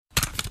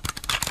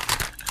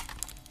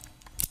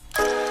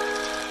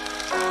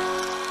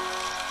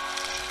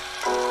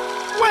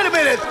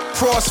minute.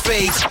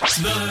 Crossfade.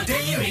 The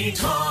Daily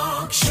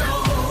Talk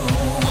Show.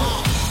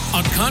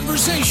 A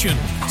conversation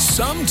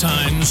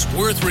sometimes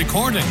worth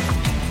recording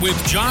with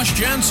Josh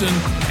Jansen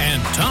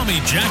and Tommy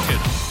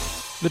Jacket.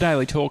 The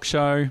Daily Talk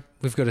Show.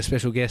 We've got a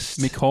special guest.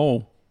 Mick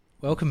Hall.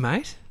 Welcome,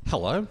 mate.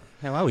 Hello.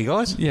 How are we,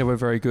 guys? Yeah, we're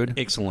very good.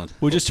 Excellent.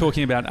 We're just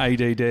talking about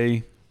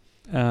ADD.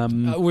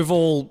 We've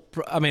all,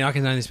 I mean, I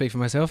can only speak for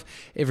myself.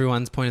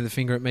 Everyone's pointed the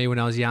finger at me when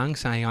I was young,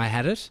 saying I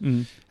had it.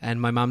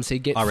 And my mum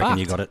said, get I fucked. reckon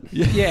you got it.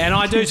 Yeah, and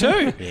I do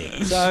too.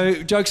 Yeah. So,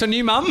 joke's on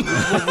you, mum.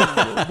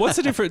 What's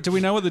the difference? Do we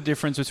know what the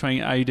difference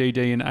between ADD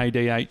and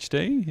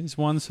ADHD is?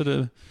 One sort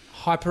of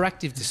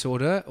Hyperactive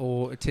disorder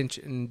or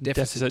attention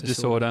deficit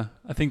disorder.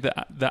 I think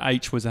that the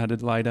H was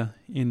added later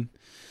in.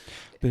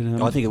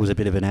 But, I think it was a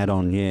bit of an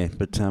add-on, yeah,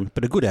 but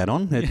a good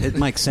add-on. It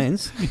makes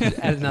sense.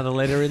 Add another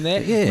letter in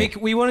there. Yeah. Mick,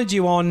 we wanted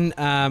you on,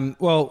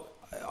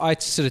 I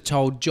sort of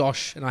told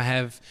Josh, and I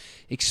have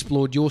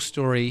explored your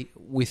story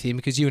with him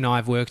because you and I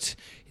have worked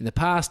in the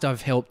past.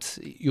 I've helped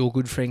your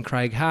good friend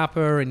Craig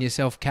Harper and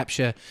yourself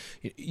capture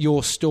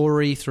your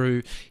story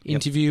through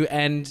interview,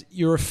 and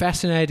you're a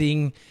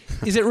fascinating,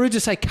 is it rude to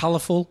say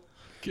colourful?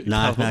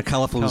 No,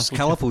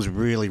 colourful's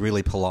really,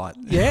 really polite.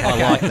 Yeah, I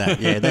okay. like that.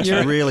 Yeah, that's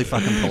really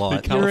fucking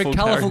polite. You're a Colourful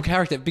colourful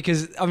character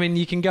because, I mean,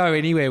 you can go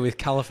anywhere with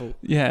colourful.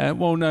 Yeah,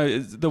 well, no,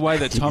 it's the way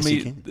that Yes, Tommy...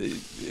 you can.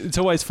 It's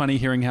always funny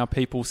hearing how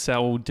people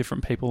sell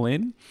different people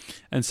in.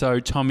 And so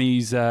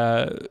Tommy's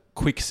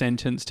quick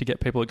sentence to get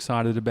people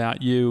excited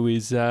about you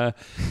is,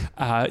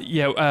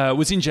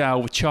 was in jail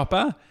with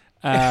Chopper.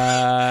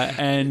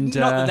 And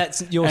Not that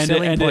that's your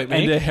selling point,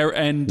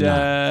 and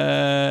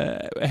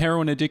a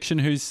heroin addiction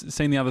who's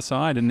seen the other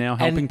side and now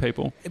helping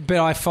people. But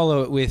I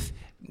follow it with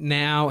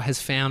now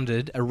has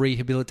founded a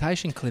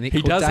rehabilitation clinic.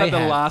 He does have the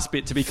Rehab. last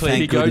bit, to be clear.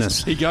 Thank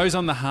goodness. He goes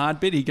on the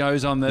hard bit. He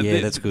goes on the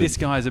that's good. This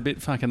guy's a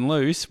bit fucking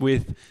loose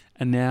with,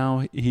 and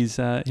now he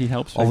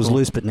helps people. I was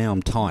loose, but now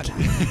I'm tight.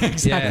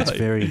 Yeah. It's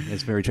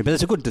very true. But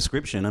it's a good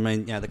description. I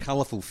mean, the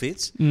colourful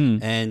fits,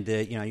 and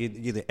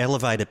the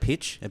elevator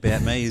pitch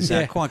about me is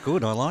quite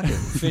good. I like it.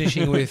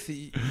 Finishing with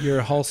you're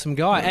a wholesome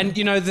guy, and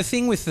the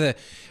thing with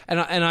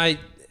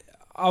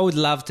I would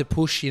love to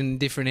push in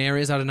different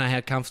areas. I don't know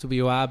how comfortable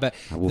you are, but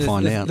We'll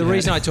find out. The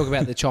reason I talk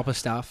about the Chopper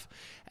stuff,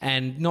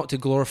 and not to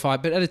glorify,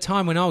 but at a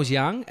time when I was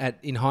young,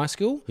 in high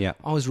school, Yeah.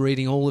 I was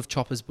reading all of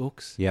Chopper's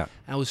books. Yeah.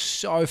 I was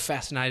so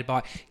fascinated by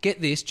it. Get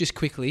this, just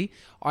quickly,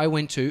 I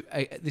went to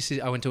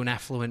an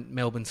affluent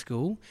Melbourne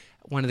school.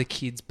 One of the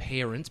kids'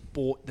 parents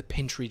bought the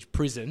Pentridge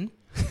prison.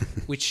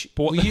 Which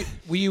were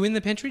you in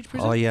the Pentridge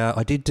prison?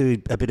 I did do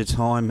a bit of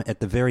time at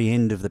the very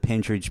end of the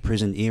Pentridge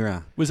prison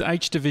era. Was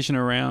H Division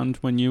around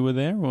when you were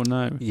there or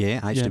no?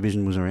 Yeah, H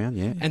Division was around,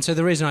 yeah. And so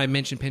the reason I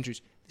mentioned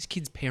Pentridge, this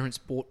kid's parents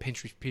bought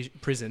Pentridge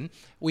prison.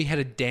 We had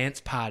a dance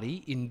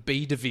party in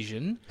B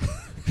Division.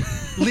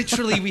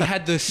 Literally, we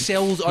had the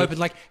cells open.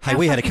 Like, Hey,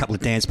 we had a couple of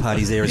dance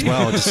parties there as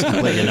well, just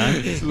to let you know.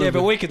 yeah,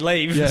 but we could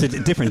leave. It's a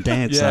different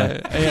dance.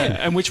 Yeah.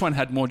 And which one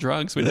had more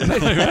drugs? We don't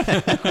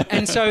know.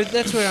 And so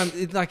that's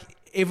where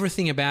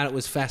everything about it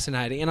was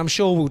fascinating. And I'm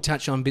sure we'll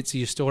touch on bits of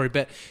your story.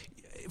 But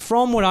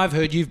from what I've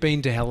heard, you've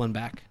been to hell and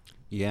back.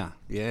 Yeah.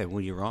 Well,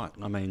 you're right.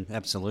 I mean,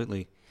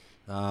 absolutely.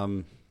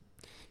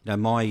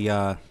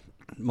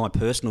 My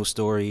personal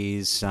story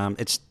is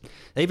it's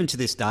even to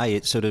this day.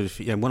 It's sort of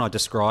when I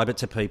describe it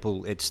to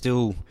people, it's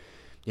still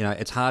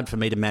it's hard for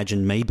me to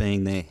imagine me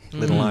being there,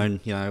 let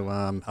alone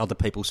other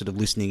people sort of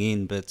listening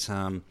in. But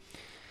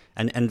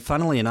and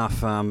funnily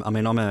enough, I'm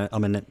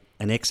an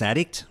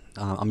ex-addict.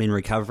 I'm in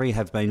recovery,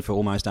 have been for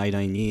almost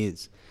 18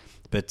 years.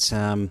 But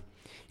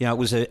it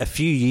was a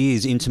few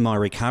years into my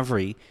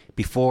recovery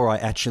before I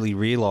actually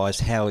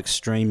realised how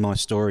extreme my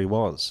story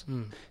was.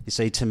 You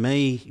see, to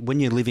me, when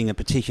you're living a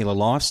particular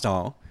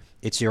lifestyle,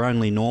 it's your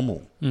only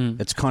normal.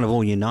 It's kind of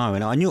all you know.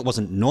 And I knew it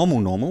wasn't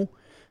normal,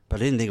 but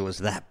I didn't think it was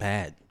that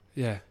bad.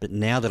 Yeah. But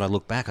now that I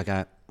look back, I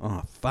go,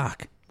 oh,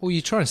 fuck. Well,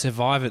 you're trying to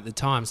survive at the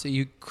time, so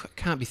you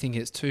can't be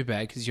thinking it's too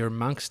bad because you're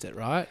amongst it,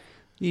 right?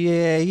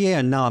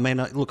 Yeah. No, I mean,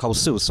 look, I was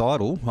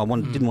suicidal. I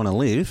didn't want to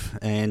live,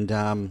 and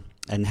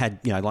had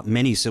like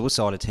many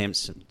suicide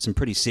attempts, some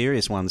pretty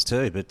serious ones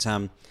too.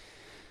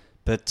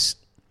 But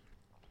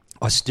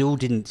I still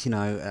didn't.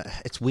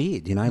 It's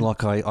weird.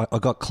 Like I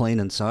got clean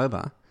and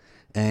sober,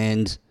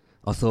 and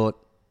I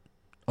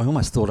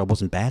almost thought I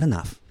wasn't bad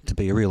enough to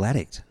be a real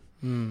addict.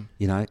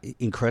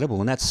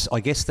 Incredible. And I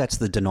guess that's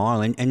the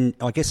denial. And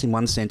I guess in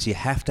one sense you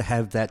have to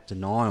have that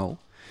denial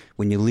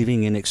when you're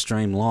living an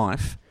extreme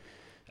life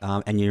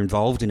and you're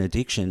involved in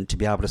addiction to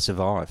be able to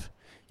survive.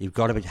 You've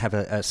got to have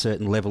a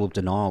certain level of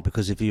denial,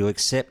 because if you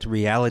accept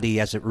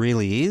reality as it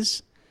really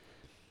is,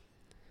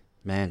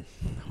 man,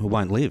 we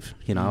won't live.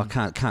 I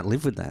can't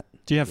live with that.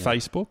 Do you have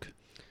Facebook?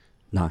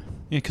 No.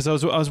 Yeah, because I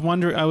was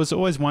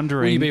always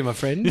wondering. Will you be my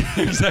friend?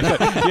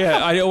 Exactly.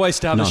 Yeah, I always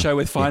start the No. show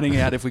with finding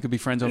out if we could be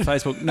friends on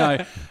Facebook. No,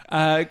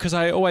 because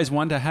I always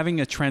wonder, having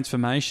a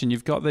transformation,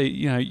 you've got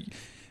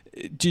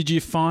did you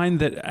find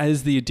that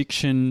as the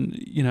addiction,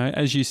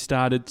 as you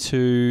started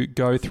to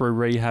go through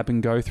rehab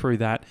and go through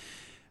that,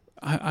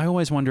 I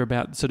always wonder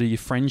about sort of your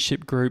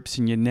friendship groups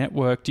and your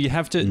network. Do you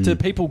have to? Do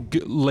people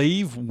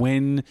leave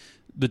when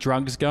the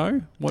drugs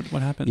go? What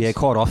happens? Yeah,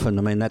 quite often.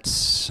 I mean,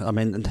 that's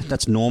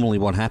normally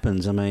what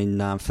happens. I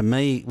mean, for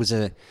me, it was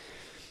a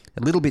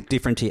little bit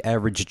different to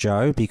average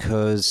Joe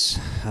because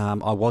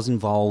I was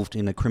involved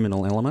in a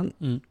criminal element.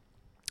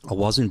 I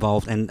was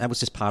involved, and that was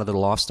just part of the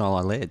lifestyle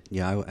I led.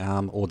 You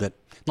know, or that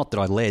not that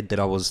I led, that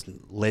I was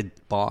led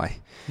by.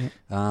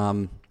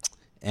 Yeah.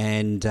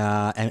 And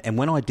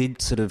when I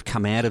did sort of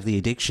come out of the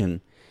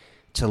addiction,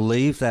 to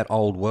leave that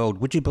old world,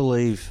 would you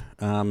believe,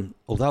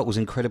 although it was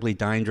incredibly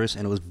dangerous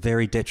and it was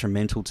very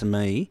detrimental to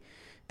me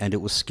and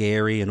it was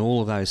scary and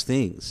all of those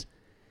things,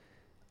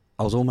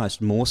 I was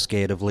almost more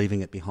scared of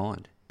leaving it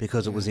behind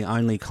because it was the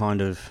only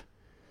kind of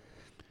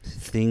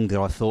thing that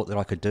I thought that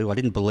I could do. I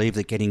didn't believe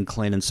that getting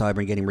clean and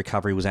sober and getting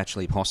recovery was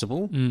actually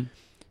possible.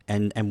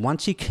 And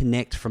once you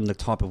connect from the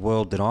type of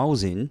world that I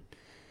was in,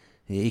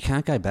 you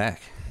can't go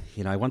back.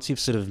 You know, once you've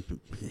sort of,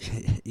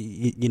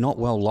 you're not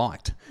well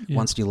liked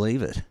once you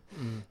leave it.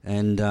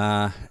 And,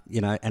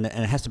 you know, and it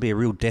has to be a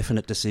real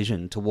definite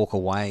decision to walk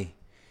away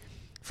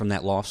from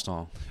that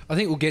lifestyle. I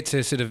think we'll get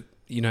to sort of,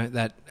 you know,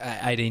 that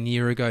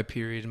 18-year ago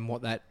period and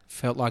what that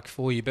felt like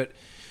for you. But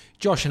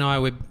Josh and I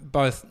were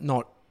both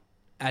not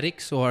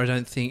addicts, or I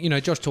don't think, you know,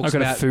 Josh talks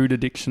about a food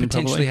addiction,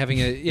 potentially probably. having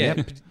a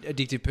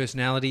addictive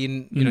personality,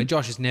 and you know,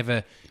 Josh has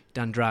never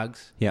done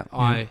drugs.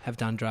 I have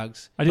done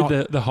drugs. I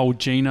did the whole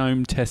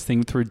genome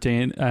testing through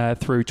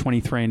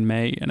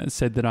 23andMe, and it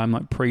said that I'm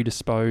like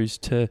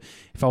predisposed to,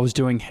 if I was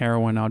doing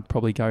heroin, I'd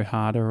probably go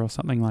harder or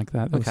something like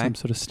that. There was some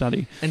sort of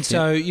study. And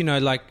so, you know,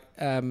 like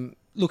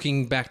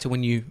looking back to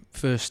when you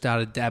first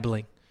started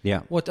dabbling,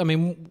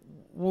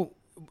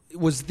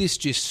 was this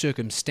just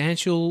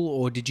circumstantial,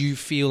 or did you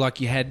feel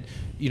like you had,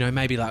 you know,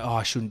 maybe like,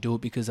 I shouldn't do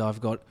it because I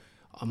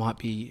might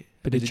be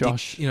a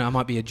Josh. I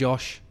might be a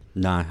Josh.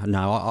 No,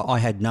 I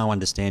had no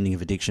understanding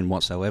of addiction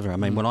whatsoever. I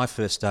mean, when I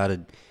first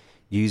started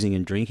using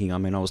and drinking, I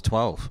mean, I was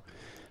 12.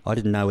 I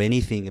didn't know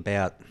anything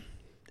about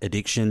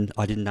addiction.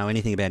 I didn't know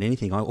anything about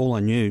anything. All I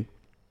knew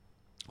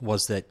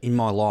was that in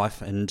my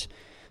life, and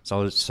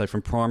so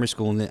from primary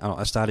school, and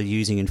I started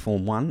using in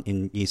Form 1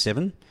 in Year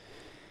 7,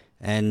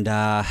 and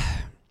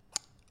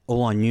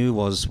all I knew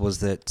was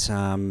that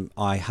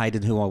I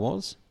hated who I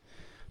was.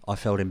 I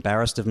felt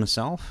embarrassed of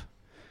myself.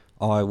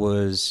 I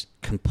was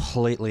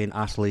completely and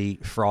utterly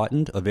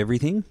frightened of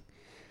everything,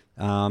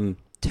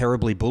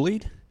 terribly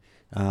bullied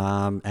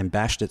and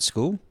bashed at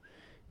school,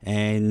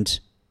 and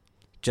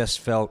just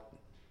felt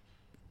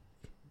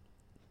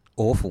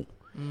awful,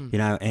 you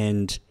know.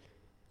 And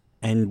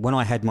when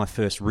I had my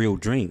first real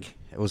drink,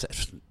 it was,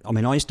 I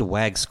mean, I used to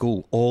wag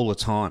school all the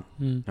time,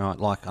 right?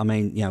 Like, I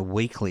mean, you know,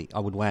 weekly I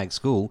would wag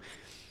school,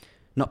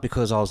 not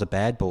because I was a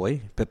bad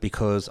boy, but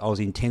because I was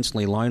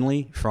intensely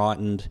lonely,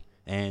 frightened,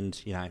 and,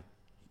 you know,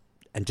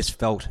 and just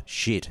felt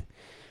shit.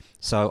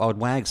 So I would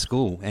wag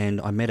school, and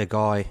I met a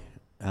guy,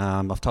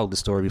 I've told this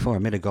story before, I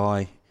met a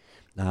guy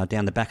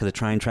down the back of the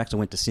train tracks. I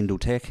went to Sindel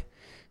Tech,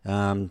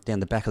 down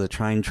the back of the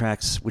train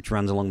tracks, which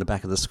runs along the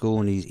back of the school,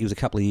 and he was a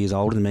couple of years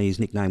older than me. His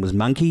nickname was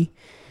Monkey,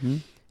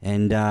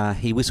 and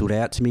he whistled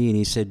out to me, and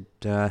he said,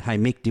 hey,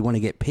 Mick, do you want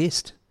to get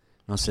pissed?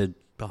 And I said,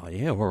 oh,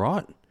 yeah, all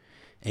right.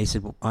 And he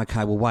said, well,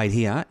 okay, we'll wait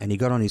here. And he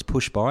got on his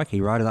push bike,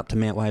 he rode it up to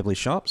Mount Waverley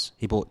Shops,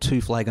 he bought 2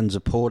 flagons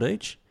of port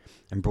each,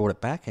 and brought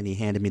it back, and he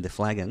handed me the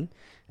flagon,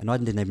 and I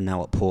didn't even know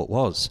what port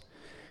was.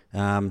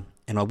 And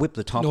I whipped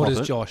the top off it. Nor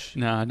does Josh.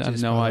 No, I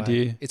have no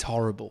idea. It's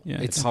horrible.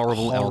 Yeah, it's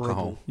horrible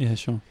alcohol. Yeah,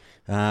 sure.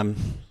 I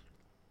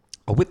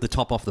whipped the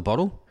top off the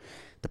bottle.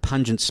 The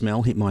pungent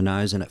smell hit my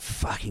nose, and it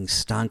fucking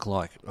stunk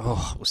like,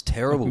 it was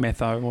terrible. Like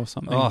metho or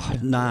something. Oh,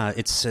 no,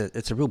 it's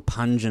a real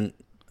pungent.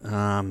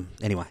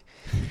 Anyway,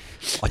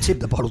 I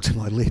tipped the bottle to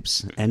my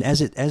lips, and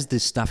as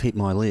this stuff hit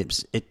my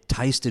lips, it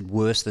tasted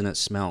worse than it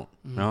smelled,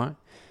 right?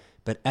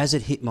 But as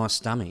it hit my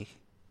stomach,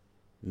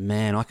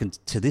 man,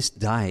 to this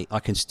day, I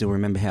can still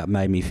remember how it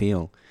made me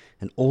feel.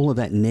 And all of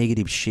that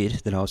negative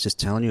shit that I was just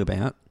telling you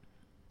about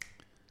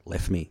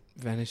left me.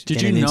 Vanished.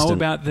 Did you know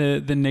about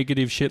the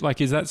negative shit? Like,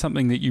 is that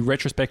something that you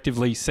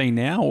retrospectively see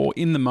now, or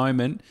in the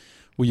moment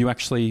were you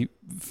actually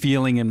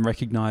feeling and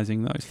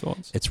recognising those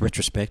thoughts? It's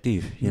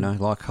retrospective, you know.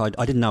 Like, I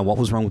didn't know what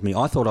was wrong with me.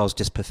 I thought I was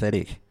just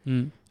pathetic.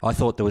 I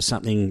thought there was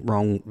something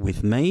wrong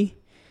with me,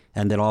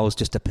 and that I was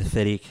just a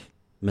pathetic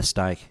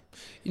mistake.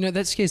 You know,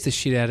 that scares the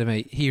shit out of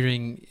me,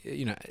 hearing,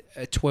 you know,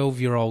 a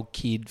 12-year-old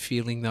kid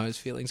feeling those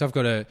feelings. I've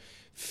got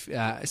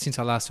since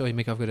I last saw you,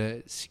 Mick, I've got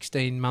a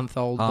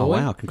 16-month-old boy. Oh,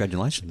 wow,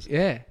 congratulations.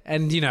 Yeah,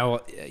 and, you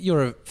know,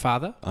 you're a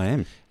father. I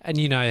am. And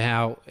you know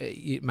how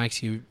it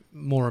makes you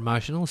more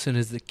emotional as soon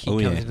as the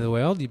kid comes into the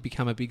world. You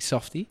become a big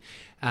softie.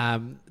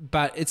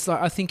 But it's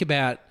like, I think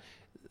about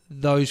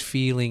those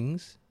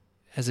feelings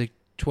as a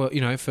 12,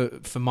 you know,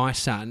 for my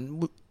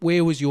son.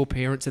 Where was your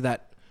parents at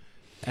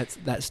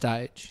that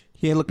stage?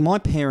 Yeah, look, my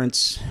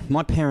parents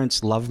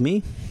loved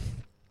me,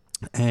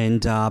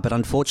 and but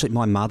unfortunately,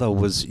 my mother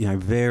was, you know,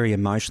 very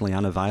emotionally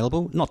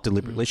unavailable. Not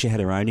deliberately; she had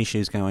her own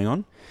issues going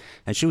on,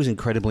 and she was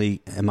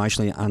incredibly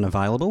emotionally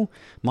unavailable.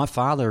 My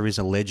father is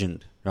a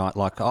legend. right?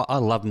 Like I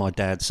love my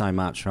dad so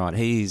much, right?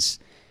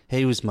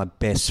 He was my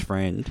best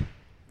friend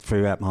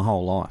throughout my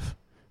whole life,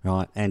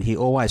 right? And he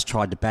always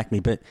tried to back me,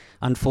 but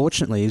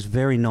unfortunately, he was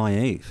very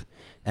naive.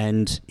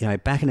 And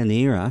back in an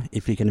era,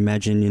 if you can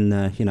imagine, in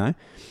the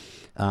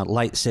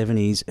late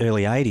 70s,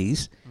 early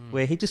 80s,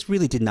 where he just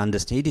really didn't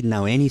understand. He didn't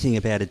know anything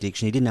about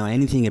addiction. He didn't know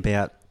anything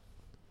about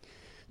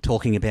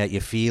talking about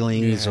your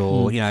feelings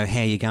or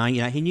how you're going.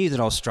 He knew that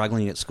I was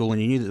struggling at school,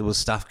 and he knew that there was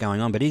stuff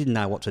going on, but he didn't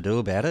know what to do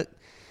about it.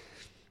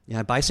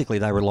 Basically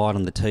they relied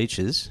on the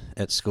teachers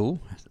at school.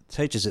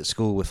 Teachers at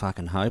school were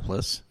fucking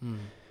hopeless.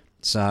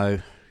 So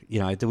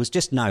there was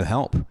just no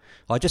help.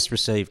 I just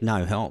received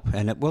no help,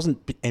 and it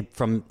wasn't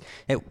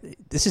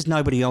this is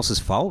nobody else's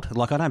fault.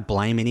 Like, I don't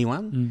blame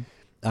anyone.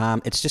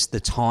 It's just the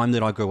time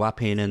that I grew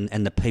up in,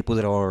 and the people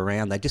that I were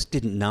around. They just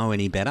didn't know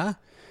any better.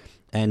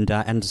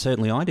 And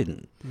certainly I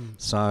didn't.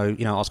 So,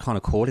 I was kind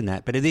of caught in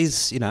that. But it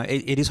is,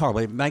 it is horrible.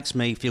 It makes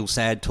me feel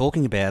sad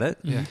talking about it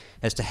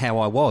as to how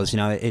I was.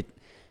 And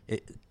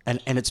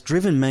it's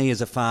driven me as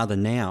a father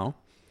now.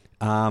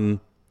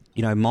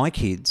 My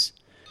kids,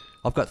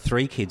 I've got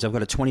 3 kids. I've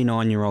got a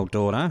 29-year-old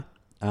daughter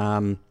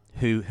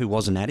who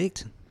was an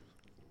addict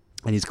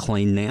and is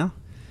clean now.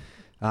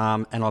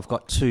 And I've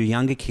got 2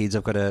 younger kids.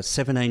 I've got a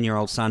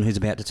 17-year-old son who's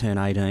about to turn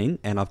 18,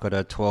 and I've got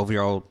a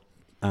 12-year-old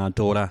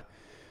daughter.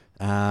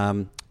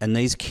 And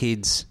these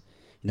kids,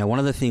 one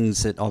of the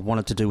things that I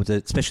wanted to do with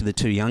especially the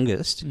 2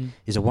 youngest,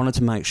 is I wanted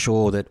to make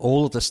sure that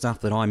all of the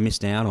stuff that I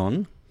missed out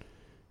on,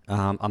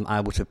 I'm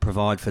able to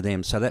provide for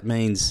them. So that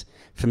means,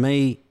 for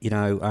me,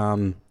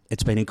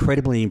 it's been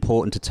incredibly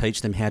important to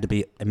teach them how to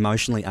be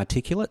emotionally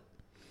articulate,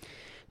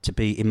 to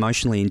be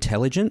emotionally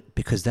intelligent,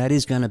 because that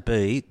is going to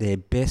be their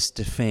best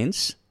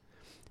defence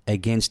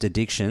against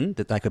addiction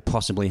that they could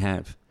possibly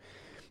have.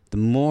 The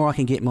more I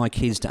can get my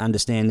kids to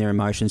understand their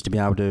emotions, to be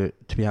able to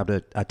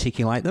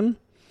articulate them,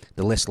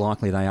 the less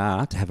likely they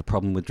are to have a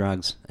problem with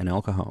drugs and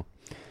alcohol,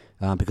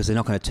 because they're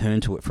not going to turn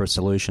to it for a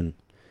solution.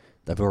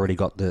 They've already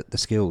got the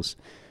skills.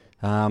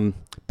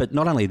 But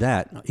not only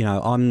that,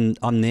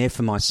 I'm there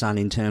for my son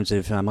in terms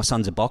of my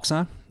son's a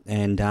boxer,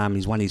 and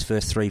he's won his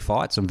first 3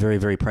 fights. I'm very,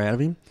 very proud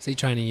of him. Is he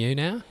training you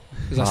now?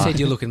 Because I said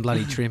you're looking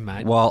bloody trim,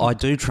 mate. Well, I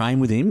do train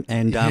with him,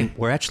 and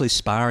we're actually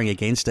sparring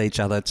against each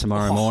other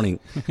tomorrow morning.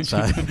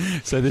 So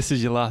this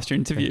is your last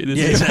interview.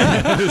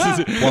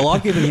 Well,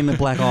 I've given him a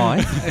black eye,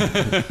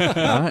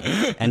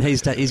 right? And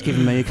he's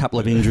given me a couple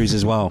of injuries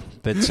as well.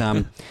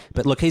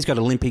 But look, he's got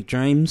Olympic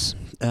dreams,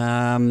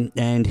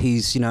 and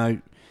he's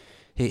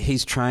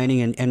he's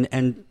training,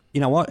 and you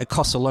know what? It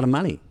costs a lot of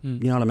money. You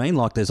know what I mean?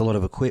 Like, there's a lot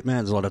of equipment,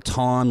 there's a lot of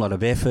time, a lot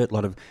of effort,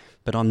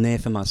 but I'm there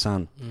for my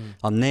son.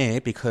 I'm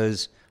there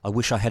because I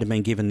wish I had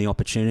been given the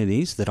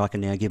opportunities that I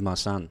can now give my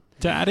son.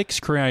 Do addicts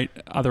create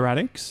other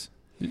addicts?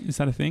 Is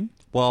that a thing?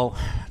 Well,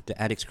 do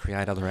addicts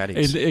create other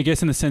addicts? I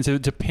guess in the sense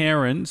of, do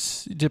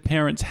parents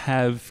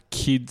have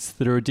kids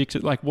that are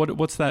addicted? Like,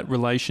 what's that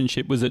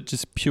relationship? Was it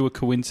just pure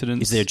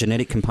coincidence? Is there a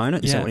genetic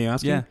component? Is that what you're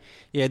asking?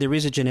 Yeah, there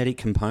is a genetic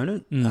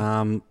component.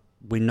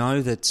 We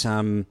know that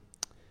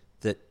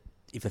that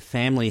if a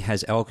family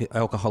has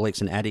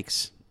alcoholics and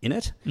addicts in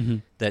it,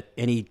 that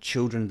any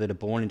children that are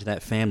born into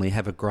that family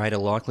have a greater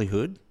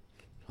likelihood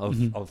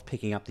of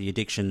picking up the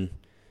addiction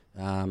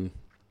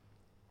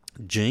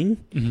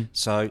gene.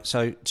 So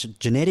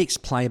genetics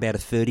play about a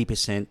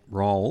 30%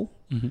 role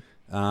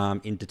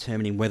in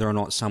determining whether or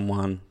not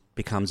someone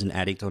becomes an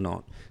addict or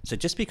not. So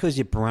just because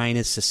your brain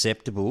is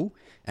susceptible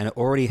and it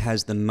already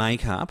has the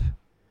makeup,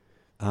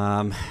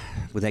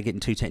 without getting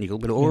too technical,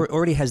 but it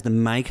already has the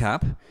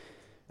makeup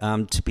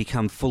to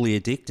become fully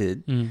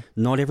addicted,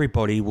 not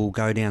everybody will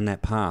go down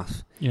that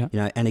path.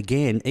 And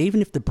again,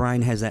 even if the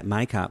brain has that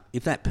makeup,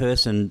 if that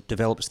person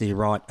develops the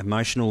right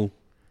emotional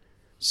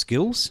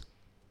skills,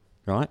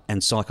 right,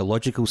 and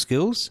psychological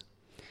skills,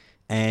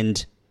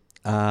 and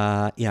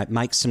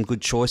makes some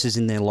good choices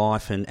in their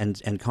life,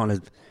 and kind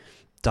of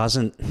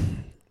doesn't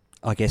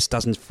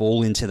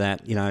fall into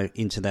that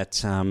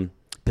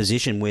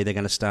position where they're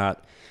going to start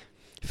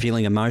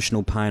feeling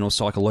emotional pain or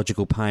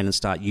psychological pain and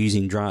start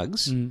using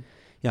drugs.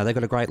 They've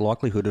got a great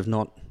likelihood of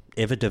not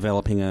ever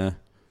developing a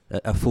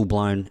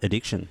full-blown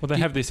addiction. Well, they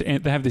have this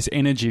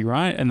energy,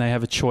 right? And they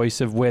have a choice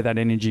of where that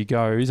energy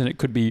goes, and it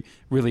could be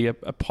really a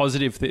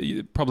positive.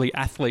 Probably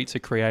athletes are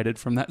created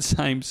from that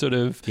same sort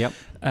of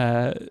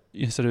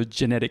sort of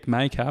genetic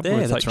makeup,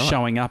 where it's like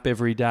showing up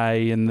every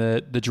day and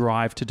the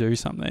drive to do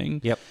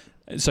something.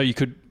 So you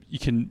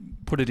can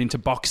put it into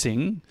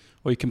boxing,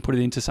 or you can put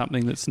it into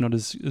something that's not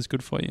as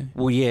good for you.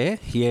 Well, yeah.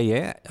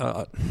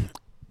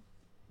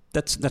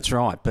 That's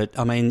right, but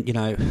I mean,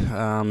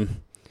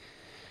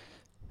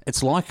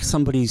 it's like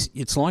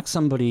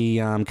somebody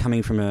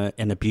coming from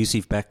an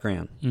abusive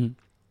background.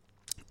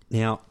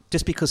 Now,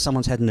 just because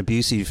someone's had an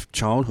abusive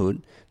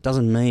childhood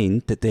doesn't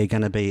mean that they're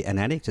going to be an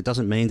addict. It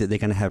doesn't mean that they're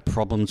going to have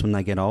problems when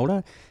they get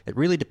older. It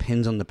really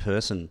depends on the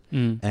person,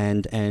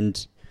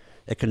 and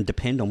it can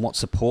depend on what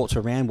support's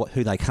around,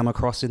 who they come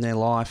across in their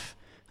life,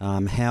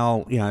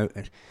 how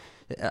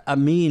a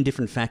million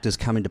different factors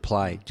come into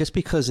play. Just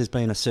because there's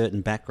been a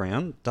certain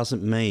background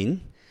doesn't mean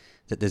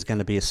that there's going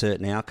to be a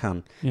certain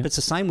outcome. Yeah. But it's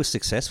the same with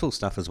successful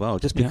stuff as well.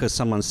 Just because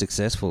someone's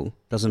successful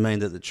doesn't mean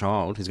that the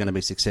child is going to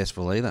be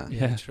successful either.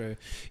 Yeah, true.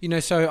 You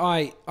know, so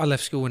I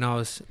left school when I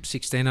was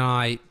 16 and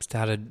I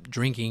started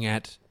drinking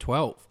at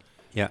 12.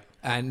 Yeah.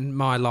 And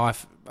my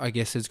life, I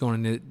guess, has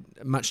gone in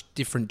a much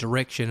different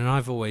direction. And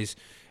I've always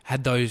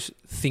had those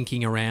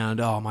thinking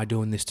around, oh, am I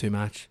doing this too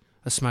much?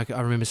 I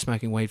remember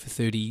smoking weed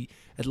for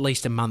at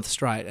least a month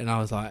straight. And I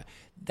was like,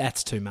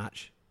 that's too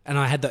much. And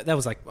I had that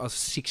was like, I was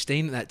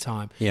 16 at that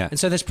time. Yeah. And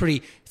so that's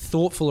pretty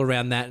thoughtful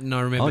around that. And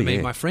I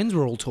remember my friends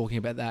were all talking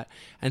about that.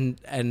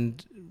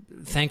 And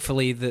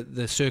thankfully,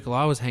 the circle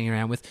I was hanging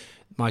around with,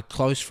 my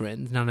close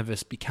friends, none of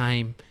us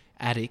became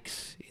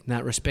addicts in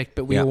that respect,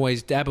 but we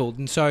always dabbled.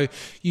 And so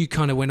you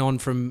kind of went on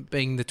from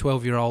being the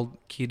 12-year-old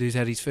kid who's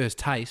had his first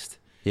taste.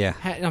 Yeah.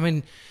 I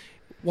mean,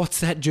 what's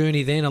that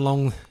journey then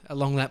along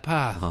that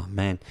path? Oh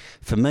man,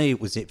 for me it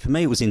was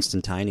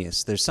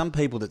instantaneous. There's some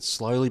people that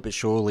slowly but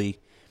surely,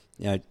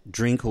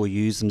 drink or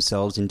use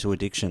themselves into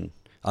addiction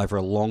over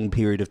a long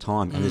period of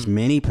time, and there's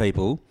many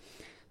people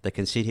that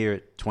can sit here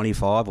at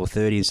 25 or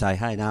 30 and say,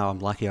 hey, no, I'm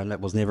lucky I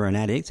was never an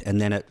addict, and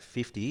then at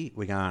 50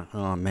 we're going,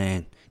 oh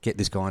man, get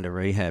this guy into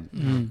rehab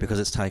because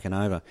it's taken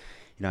over.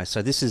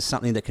 So this is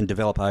something that can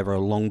develop over a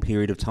long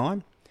period of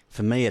time.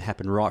 For me, it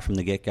happened right from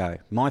the get-go.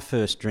 My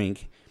first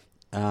drink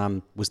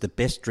was the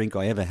best drink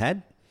I ever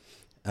had.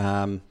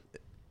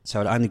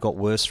 So it only got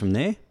worse from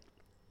there.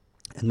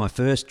 And my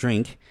first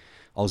drink,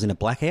 I was in a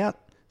blackout.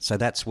 So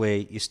that's where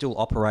you're still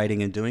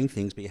operating and doing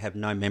things, but you have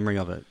no memory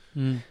of it.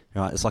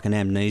 Right? It's like an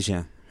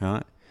amnesia,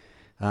 right?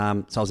 So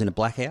I was in a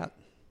blackout.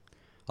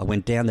 I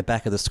went down the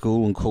back of the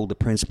school and called the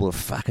principal a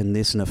fucking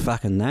this and a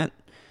fucking that.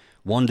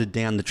 Wandered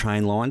down the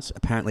train lines,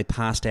 apparently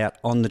passed out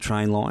on the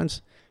train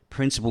lines.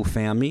 Principal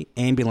found me,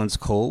 ambulance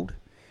called,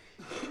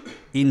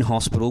 in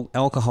hospital,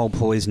 alcohol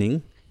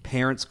poisoning,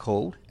 parents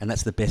called, and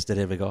that's the best it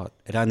ever got.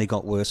 It only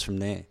got worse from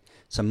there.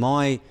 So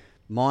my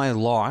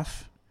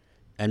life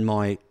and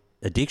my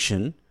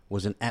addiction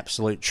was an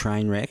absolute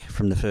train wreck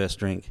from the first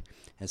drink.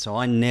 And so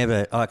I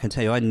never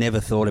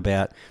thought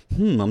about,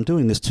 I'm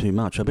doing this too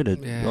much. I better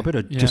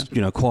just,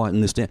 quieten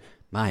this down.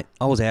 Mate,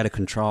 I was out of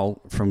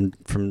control from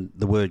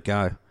the word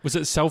go. Was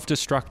it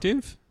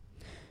self-destructive?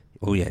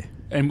 Oh yeah.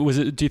 And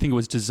do you think it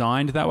was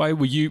designed that way?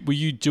 Were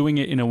you doing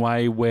it in a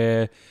way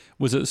where,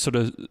 was it sort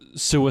of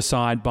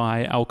suicide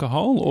by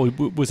alcohol, or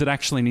was it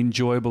actually an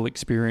enjoyable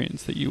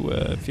experience that you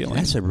were feeling?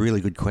 That's a really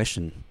good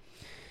question.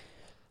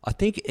 I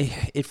think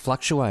it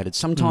fluctuated.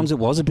 Sometimes it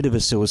was a bit of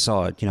a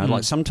suicide,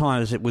 like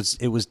sometimes it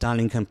was done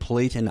in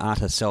complete and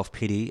utter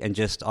self-pity and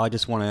I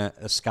just want to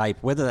escape,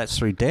 whether that's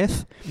through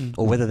death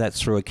or whether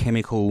that's through a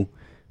chemical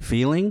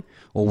feeling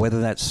or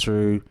whether that's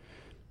through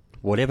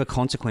whatever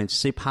consequence.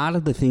 See, part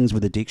of the things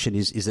with addiction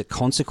is that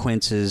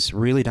consequences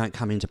really don't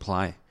come into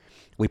play.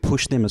 We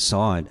push them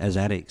aside as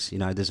addicts.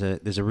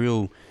 There's a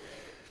real,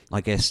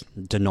 I guess,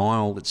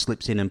 denial that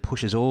slips in and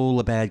pushes all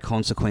the bad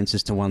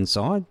consequences to one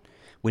side.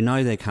 We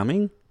know they're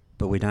coming,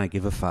 but we don't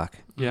give a fuck.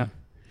 Yeah.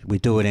 We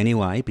do it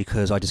anyway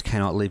because I just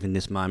cannot live in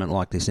this moment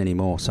like this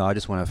anymore. So I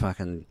just want to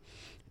I'm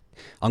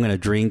going to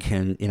drink,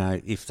 and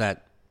if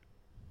that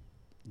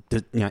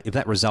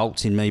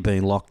results in me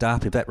being locked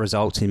up, if that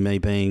results in me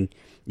being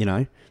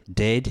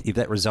dead, if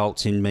that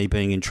results in me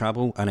being in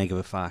trouble, I don't give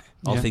a fuck.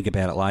 I'll think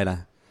about it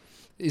later.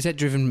 Is that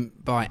driven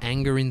by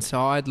anger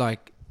inside,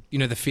 like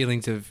the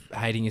feelings of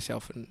hating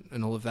yourself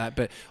and all of that?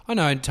 But I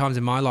know in times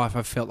in my life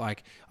I've felt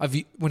like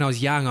when I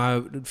was young I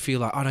would feel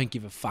like I don't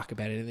give a fuck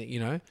about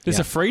anything. There's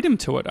a freedom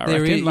to it, I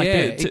reckon. Is, like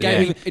it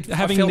gave me.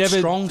 I felt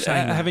strong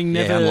saying that. Having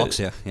never unlocks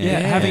you.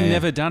 Having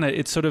never done it,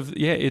 it's sort of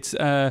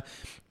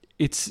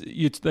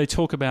they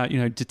talk about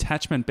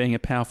detachment being a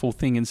powerful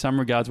thing. In some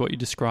regards, what you're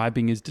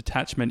describing is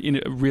detachment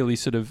in a really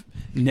sort of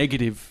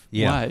negative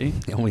way.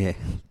 Oh yeah.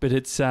 But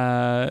it's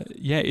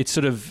it's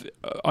sort of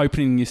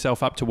opening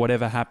yourself up to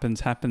whatever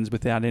happens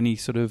without any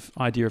sort of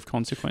idea of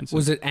consequences.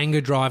 Was it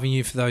anger driving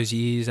you for those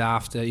years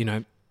after?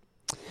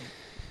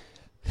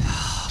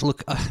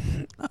 Look, I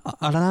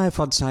don't know if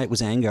I'd say it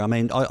was anger. I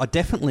mean, I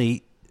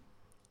definitely.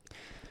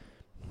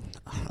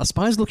 I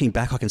suppose looking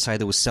back, I can say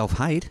there was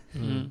self-hate.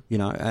 I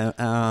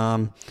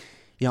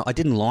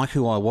didn't like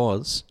who I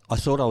was. I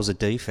thought I was a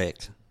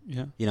defect.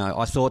 Yeah.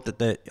 I thought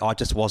that I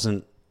just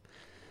wasn't.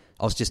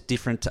 I was just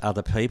different to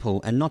other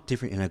people, and not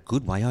different in a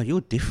good way. Oh,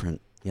 you're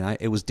different.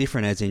 It was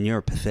different as in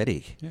you're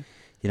pathetic. Yeah.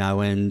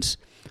 And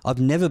I've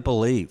never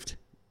believed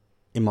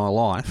in my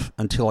life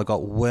until I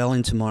got well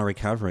into my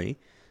recovery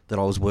that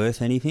I was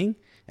worth anything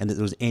and that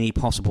there was any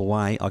possible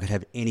way I could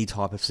have any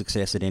type of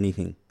success at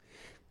anything.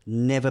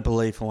 Never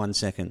believed for 1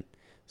 second.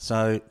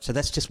 So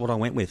that's just what I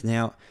went with.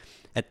 Now,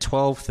 at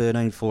 12,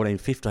 13, 14,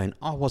 15,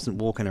 I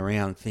wasn't walking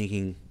around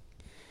thinking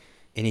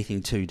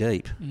anything too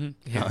deep. Mm-hmm.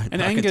 Yeah.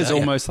 And anger is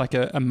almost like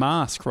a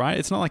mask, right?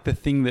 It's not like the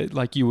thing that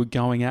like you were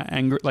going out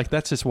angry. Like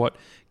that's just what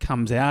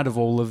comes out of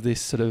all of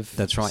this sort of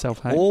that's right.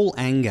 self-hate. All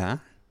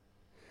anger,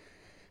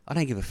 I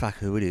don't give a fuck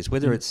who it is.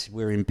 Whether it's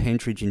we're in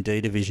Pentridge in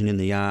D Division in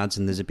the yards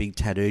and there's a big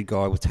tattooed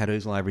guy with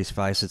tattoos all over his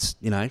face, it's,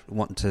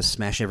 wanting to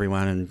smash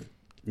everyone and,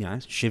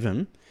 shiv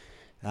them.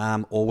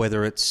 or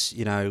whether it's,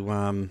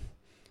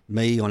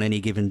 me on any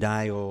given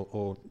day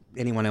or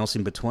anyone else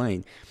in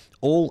between,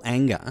 all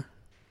anger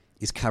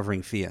is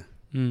covering fear,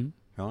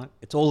 right?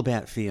 It's all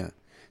about fear.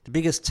 The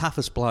biggest,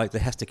 toughest bloke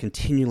that has to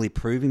continually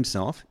prove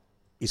himself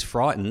is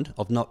frightened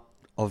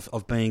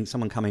of being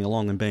someone coming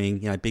along and being,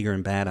 bigger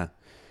and badder.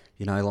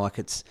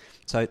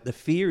 So the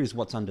fear is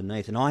what's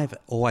underneath. And I've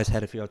always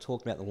had a fear. I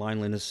talked about the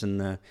loneliness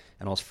and I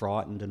was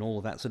frightened and all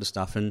of that sort of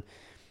stuff. And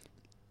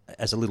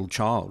as a little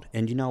child,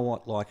 and you know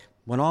what? Like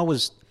when I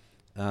was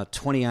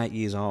 28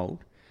 years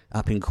old,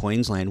 up in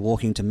Queensland,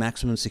 walking to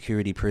maximum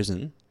security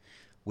prison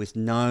with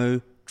no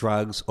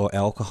drugs or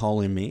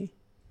alcohol in me,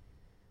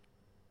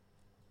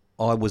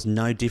 I was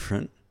no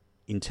different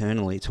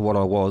internally to what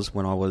I was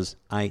when I was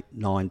 8,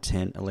 9,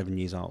 10, 11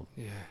 years old.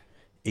 Yeah.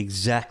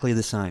 Exactly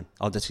the same.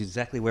 That's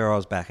exactly where I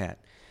was back at.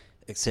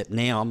 Except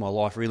now my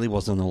life really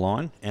was on the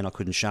line and I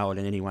couldn't show it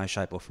in any way,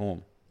 shape or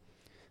form.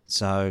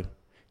 So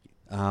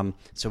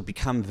we've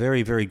become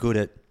very, very good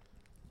at...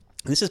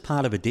 And this is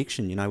part of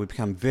addiction, we've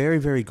become very,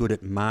 very good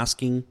at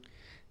masking,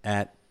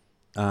 at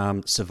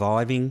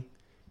surviving,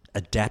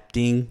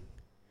 adapting,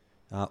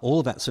 all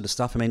of that sort of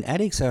stuff. I mean,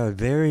 addicts are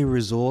very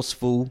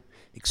resourceful,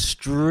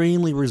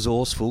 extremely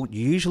resourceful,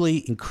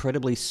 usually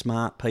incredibly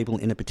smart people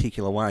in a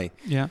particular way.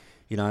 Yeah.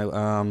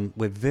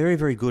 We're very,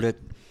 very good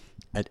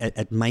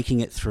at making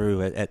it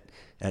through, at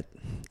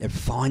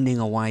finding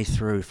a way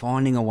through,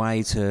 finding a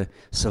way to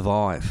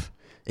survive.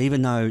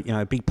 Even though,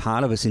 a big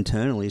part of us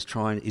internally is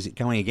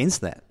going against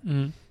that.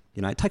 Mm.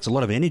 It takes a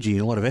lot of energy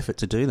and a lot of effort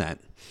to do that.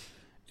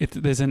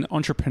 There's an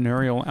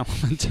entrepreneurial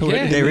element to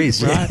it. There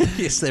is, right?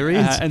 Yes, there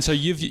is. And so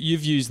you've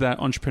used that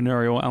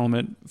entrepreneurial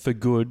element for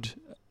good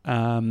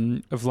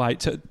of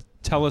late.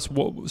 Tell us,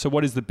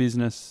 what is the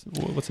business?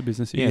 What's the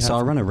business you have? So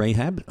I run a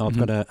rehab. I've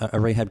got a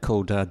rehab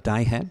called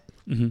Dayhab.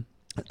 Mm-hmm.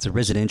 It's a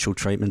residential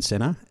treatment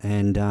centre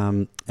and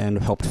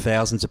helped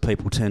thousands of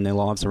people turn their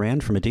lives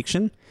around from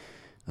addiction.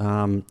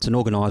 It's an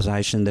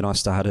organisation that I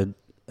started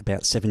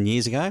about 7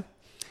 years ago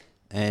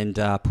and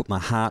put my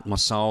heart, my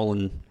soul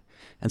and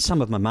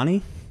some of my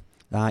money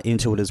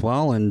into it as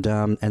well. And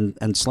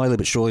slowly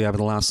but surely over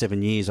the last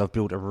 7 years, I've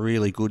built a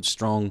really good,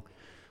 strong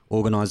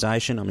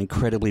organisation. I'm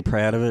incredibly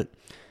proud of it.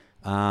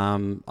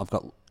 I've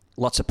got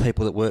lots of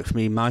people that work for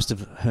me, most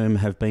of whom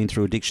have been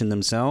through addiction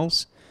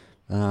themselves.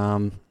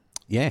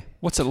 Yeah.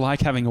 What's it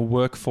like having a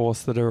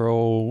workforce that are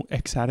all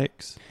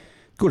ex-addicts?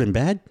 Good and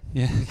bad.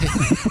 Yeah.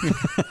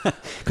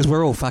 Because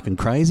we're all fucking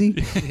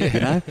crazy,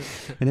 and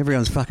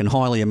everyone's fucking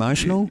highly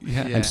emotional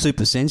and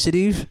super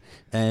sensitive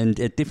and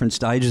at different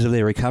stages of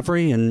their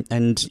recovery. And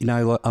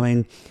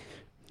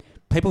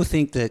people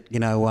think that,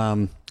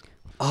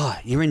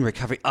 you're in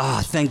recovery.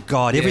 Oh, thank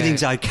God.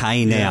 Everything's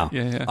okay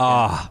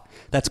now.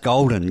 That's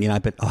golden,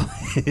 but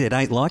it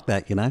ain't like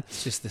that,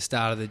 It's just the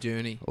start of the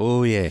journey.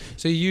 Oh, yeah.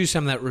 So you use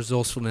some of that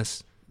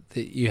resourcefulness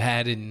that you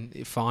had in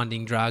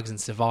finding drugs and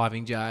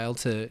surviving jail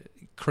to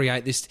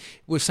create this,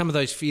 with some of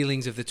those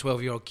feelings of the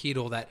 12-year-old kid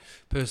or that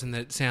person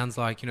that sounds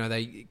like,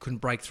 they couldn't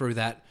break through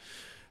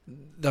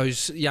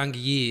those younger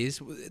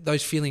years.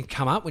 Those feelings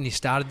come up when you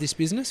started this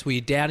business? Were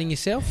you doubting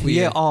yourself?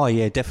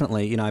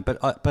 Definitely. But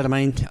I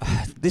mean,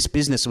 this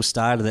business was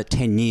started at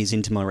 10 years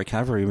into my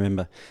recovery,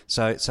 remember?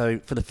 So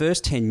for the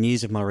first 10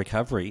 years of my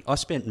recovery, I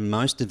spent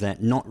most of that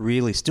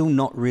still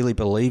not really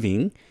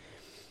believing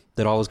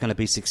that I was going to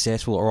be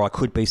successful or I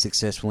could be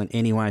successful in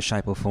any way,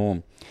 shape or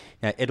form.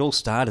 It all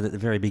started at the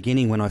very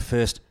beginning when I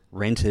first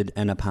rented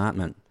an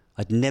apartment.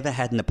 I'd never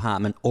had an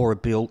apartment or a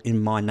bill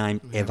in my name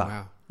ever.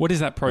 Wow. What is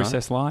that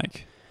process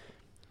like?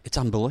 It's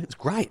unbelievable. It's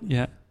great.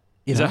 Yeah.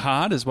 Is it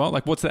hard as well?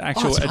 Like, what's the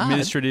actual it's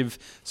administrative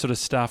sort of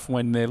stuff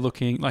when they're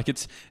looking? Like,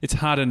 it's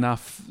hard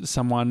enough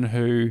someone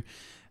who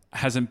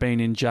hasn't been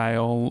in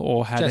jail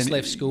or had just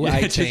left school,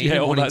 18,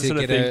 all wanting that to sort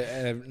of get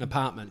thing. an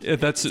apartment. Is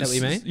that what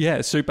you mean? Yeah,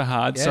 super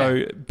hard. Yeah.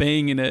 So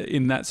being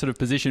in that sort of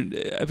position,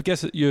 I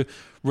guess you're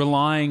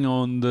relying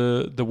on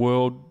the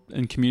world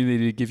and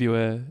community to give you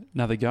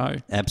another go.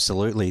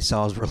 Absolutely.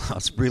 So I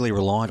was really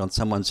reliant on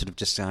someone sort of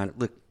just saying,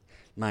 look,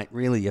 mate,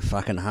 really you're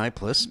fucking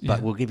hopeless,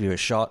 but we'll give you a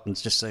shot and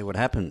just see what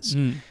happens.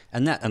 Mm.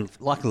 And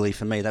luckily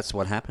for me, that's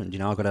what happened.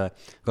 I got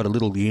a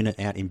little unit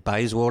out in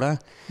Bayswater,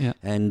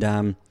 and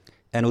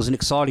it was an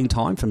exciting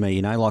time for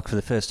me, like for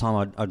the first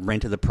time I'd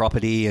rented the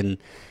property and,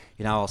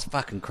 I was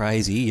fucking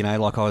crazy,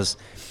 like I was,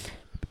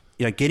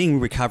 getting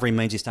recovery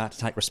means you start to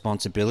take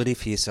responsibility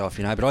for yourself,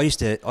 but I used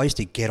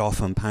to get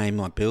off on paying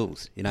my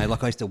bills,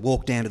 like I used to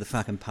walk down to the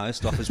fucking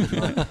post office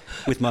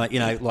with my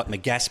like my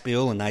gas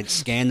bill, and they'd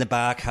scan the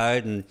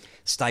barcode and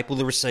staple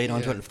the receipt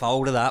onto it and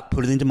fold it up,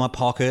 put it into my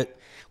pocket,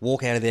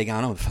 walk out of there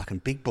going, I'm a fucking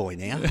big boy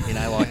now,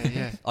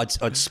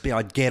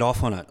 I'd get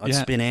off on it, I'd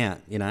spin out,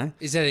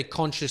 Is that a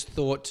conscious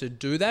thought to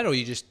do that, or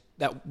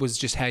that was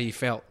just how you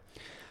felt,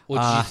 or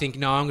did you think,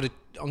 no, I'm going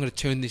to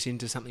turn this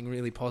into something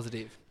really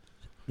positive?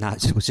 No,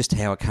 it was just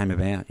how it came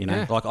about,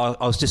 Like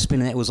I was just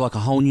spinning out. It was like a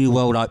whole new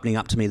world opening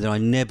up to me that I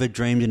never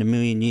dreamed in a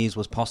million years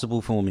was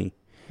possible for me.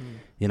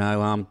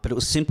 But it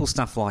was simple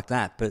stuff like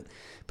that. But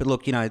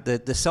look,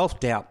 the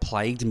self-doubt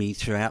plagued me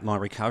throughout my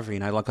recovery.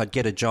 Like I'd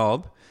get a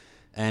job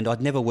And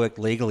I'd never worked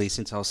legally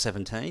since I was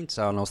 17,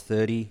 so and I was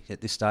 30 at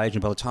this stage.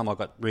 And by the time I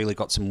really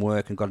got some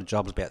work and got a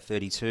job, I was about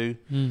 32.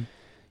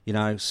 You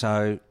know,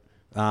 so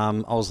I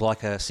was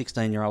like a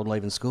 16-year-old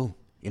leaving school.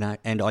 You know,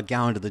 and I'd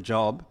go into the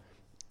job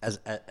as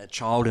a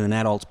child in an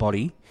adult's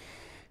body,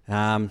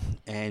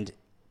 and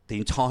the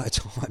entire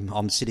time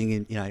I'm sitting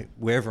in, you know,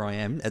 wherever I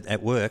am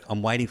at work,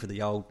 I'm waiting for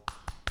the old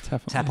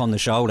tap on the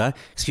shoulder.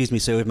 Excuse me,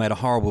 sir, we've made a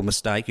horrible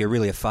mistake. You're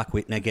really a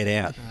fuckwit. Now get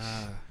out.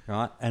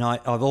 Right? And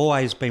I've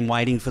always been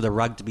waiting for the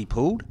rug to be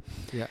pulled.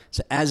 Yeah.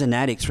 So as an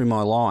addict through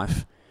my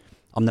life,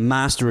 I'm the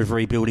master of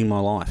rebuilding my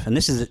life. And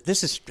this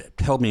has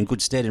held me in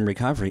good stead in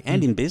recovery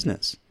and in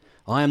business.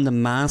 I am the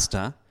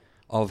master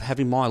of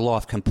having my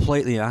life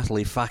completely and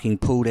utterly fucking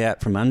pulled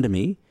out from under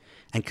me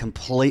and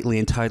completely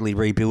and totally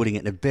rebuilding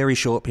it in a very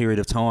short period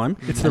of time.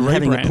 It's and the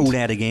having it rebrand. pulled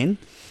out again.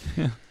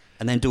 Yeah.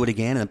 And then do it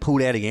again and then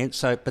pulled out again.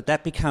 So, but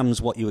that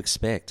becomes what you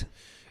expect.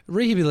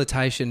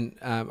 Rehabilitation,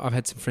 I've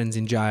had some friends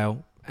in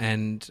jail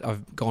and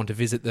I've gone to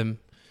visit them,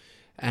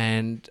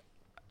 and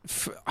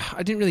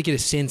I didn't really get a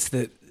sense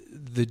that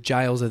the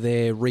jails are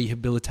there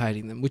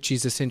rehabilitating them, which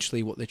is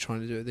essentially what they're trying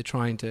to do. They're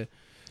trying to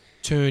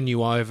turn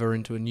you over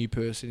into a new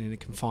person in a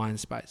confined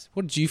space.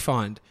 What did you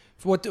find?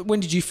 When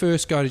did you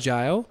first go to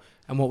jail,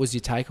 and what was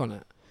your take on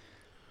it?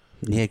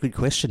 Yeah, good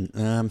question.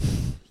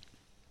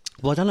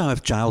 Well, I don't know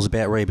if jail's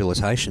about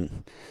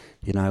rehabilitation.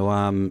 You know,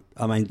 I mean...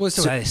 Well, it's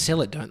the way they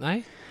sell it, don't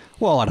they?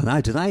 Well, I don't know,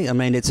 do they? I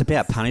mean, it's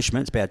about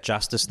punishment. It's about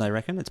justice, they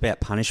reckon. It's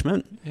about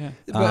punishment. Yeah.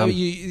 Well,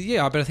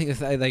 but I think if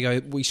they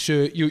go,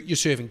 you're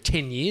serving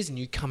 10 years and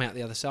you come out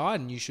the other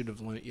side and you should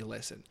have learnt your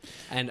lesson.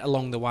 And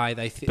along the way,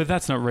 But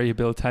that's not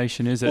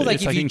rehabilitation, is it? Well, they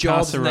it's give like you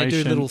jobs and they do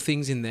incarceration. little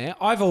things in there.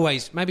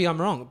 Maybe I'm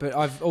wrong, but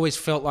I've always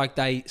felt like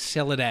they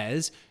sell it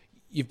as,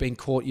 you've been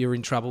caught, you're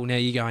in trouble, now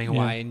you're going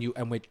away,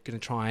 and we're going to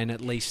try and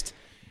at least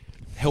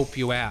help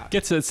you out.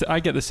 I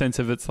get the sense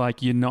of it's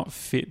like you're not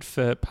fit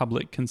for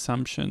public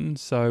consumption,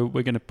 so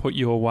we're going to put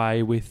you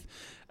away with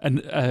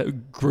a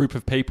group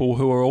of people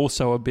who are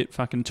also a bit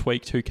fucking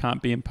tweaked who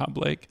can't be in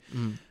public.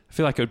 I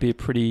feel like it would be a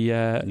pretty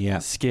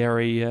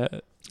scary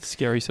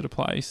sort of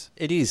place.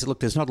 It is. Look,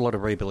 there's not a lot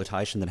of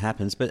rehabilitation that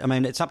happens, but I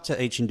mean, it's up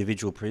to each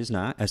individual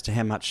prisoner as to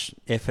how much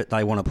effort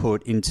they want to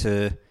put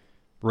into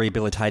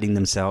rehabilitating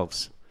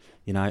themselves.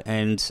 You know,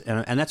 and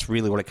that's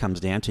really what it comes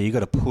down to. You've got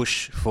to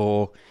push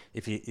for,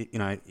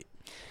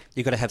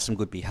 you've got to have some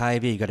good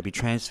behaviour. You've got to be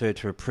transferred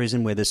to a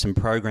prison where there's some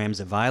programs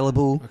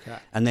available,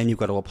 and then you've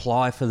got to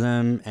apply for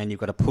them, and you've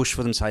got to push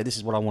for them, say, this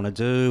is what I want to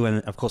do.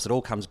 And, of course, it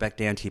all comes back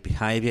down to your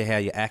behaviour, how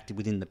you acted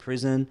within the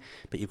prison.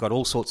 But you've got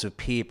all sorts of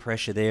peer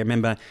pressure there.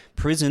 Remember,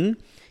 prison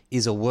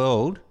is a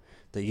world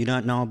that you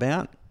don't know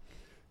about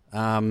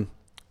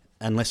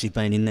unless you've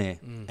been in there.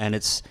 And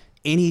it's...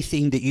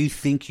 anything that you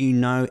think you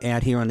know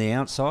out here on the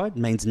outside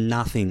means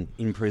nothing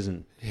in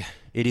prison. Yeah.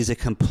 It is a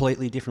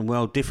completely different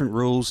world, different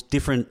rules,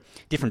 different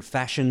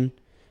fashion,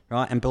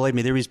 right? And believe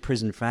me, there is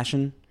prison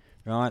fashion,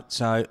 right?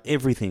 So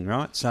everything,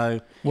 right?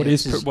 So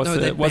what's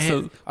the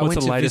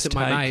latest visit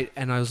my take? mate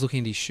and I was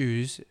looking at his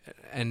shoes,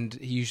 and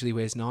he usually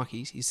wears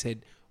Nikes. He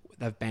said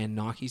they've banned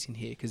Nikes in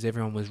here because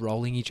everyone was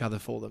rolling each other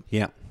for them.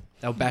 Yeah.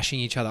 They were bashing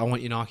each other. I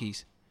want your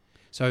Nikes.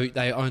 So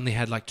they only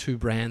had like 2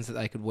 brands that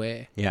they could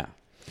wear. Yeah.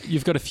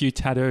 You've got a few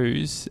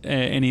tattoos.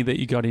 Any that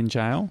you got in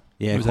jail?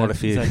 Yeah, quite a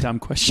few. Is that a dumb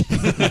question?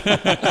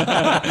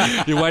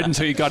 You wait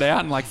until you got out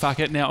and like, fuck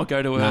it, now I'll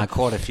go to a... Nah,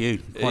 quite a few.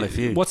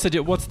 What's the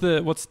deal?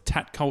 What's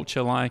tat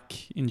culture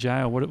like in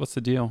jail? What's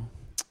the deal?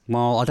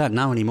 Well, I don't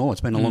know anymore. It's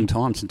been a long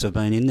time since I've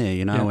been in there,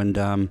 you know.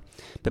 Yeah. And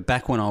but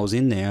back when I was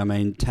in there, I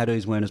mean,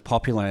 tattoos weren't as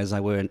popular as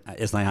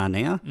they are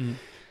now.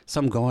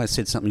 Some guy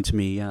said something to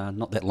me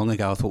not that long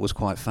ago I thought was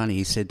quite funny.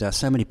 He said,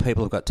 so many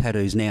people have got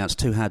tattoos now, it's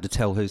too hard to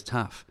tell who's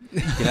tough. You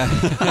know?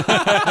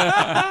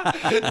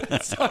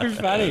 It's so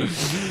funny.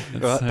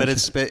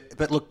 Right?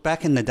 But look,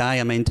 back in the day,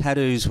 I mean,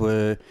 tattoos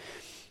were,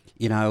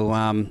 you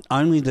know,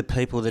 only the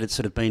people that had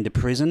sort of been to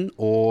prison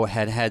or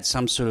had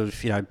some sort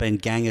of, you know, been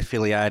gang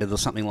affiliated or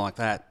something like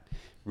that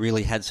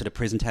really had sort of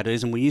prison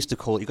tattoos. And we used to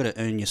call it, you've got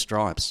to earn your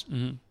stripes.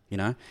 You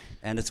know,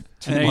 and it's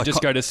and then you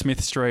just go to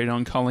Smith Street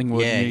on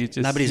Collingwood. Yeah, and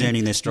nobody's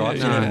earning their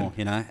stripes Yeah. anymore.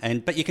 You know,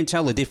 but you can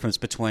tell the difference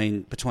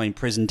between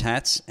prison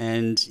tats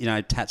and, you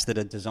know, tats that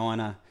are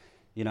designer,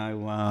 you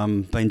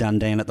know, been done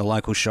down at the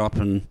local shop.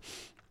 And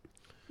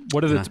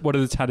what do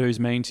the tattoos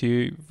mean to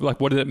you? Like,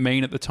 what did it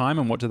mean at the time,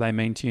 and what do they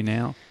mean to you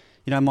now?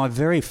 You know, my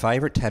very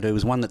favourite tattoo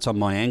is one that's on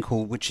my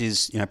ankle, which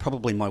is, you know,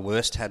 probably my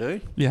worst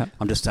tattoo. Yeah,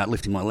 I'm just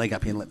lifting my leg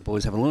up here and let the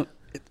boys have a look.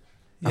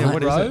 Yeah,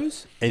 what is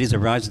rose? It is a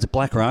rose. It's a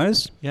black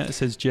rose. Yeah, it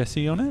says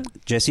Jessie on it.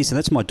 Jessie, so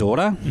that's my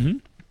daughter. Mm-hmm.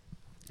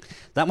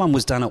 That one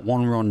was done at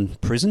Wanron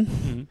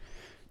Prison.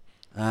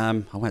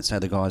 I won't say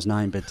the guy's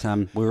name, but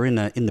we were in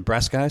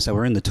Nebraska, so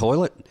we're in the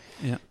toilet.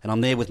 Yeah. And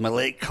I'm there with my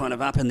leg kind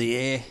of up in the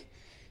air.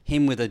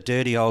 Him with a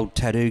dirty old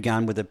tattoo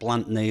gun with a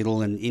blunt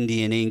needle and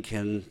Indian ink,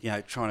 and, you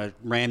know, trying to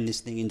ram this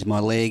thing into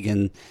my leg.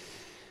 And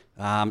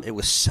it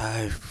was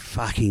so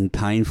fucking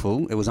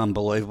painful. It was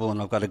unbelievable.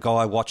 And I've got a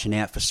guy watching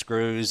out for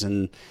screws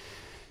and...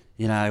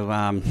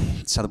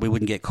 so that we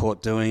wouldn't get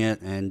caught doing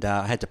it. And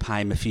I had to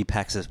pay him a few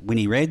packs of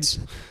Winnie Reds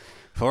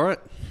for it.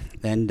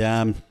 And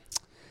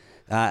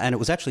it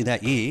was actually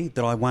that year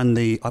that I won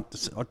I'm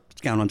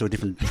going on to a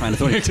different train of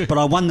thought, but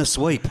I won the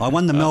sweep. I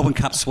won the Melbourne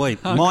Cup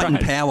sweep. Might and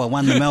Power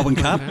won the Melbourne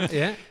Cup.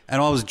 Yeah.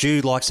 And I was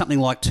due something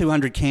like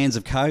 200 cans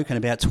of Coke and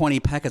about 20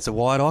 packets of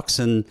White Ox.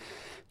 And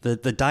the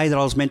day that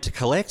I was meant to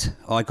collect,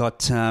 I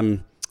got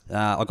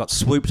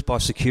swooped by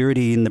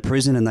security in the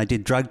prison, and they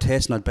did drug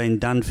tests, and I'd been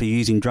done for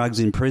using drugs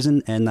in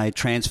prison, and they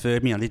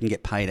transferred me. I didn't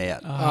get paid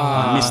out.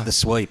 I missed the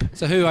sweep.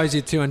 So who owes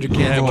you 200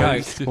 cans of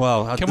Coke?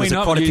 Well, there's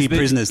quite a few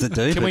prisoners that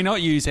do. Can we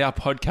not use our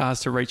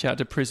podcast to reach out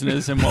to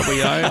prisoners and what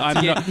we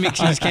owe?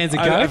 Mixing his cans of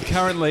Coke? I'm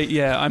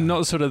currently, I'm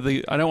not sort of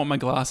I don't want my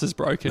glasses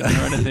broken or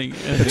anything.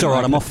 It's all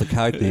right. I'm off the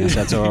Coke now, so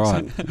that's all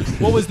right.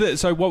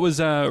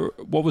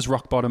 What was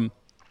rock bottom?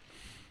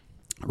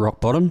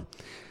 Rock bottom?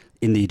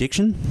 In the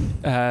addiction?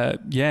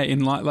 Maybe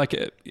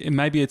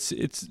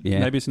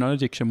it's not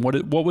addiction. What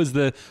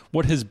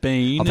has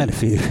been? I've had a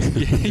few.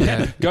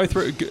 Go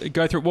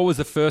through. What was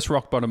the first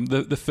rock bottom?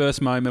 The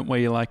first moment where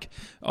you're like,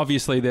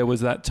 obviously there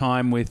was that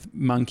time with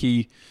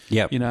Monkey.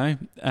 Yeah.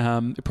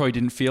 It probably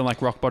didn't feel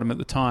like rock bottom at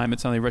the time.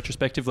 It's only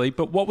retrospectively.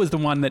 But what was the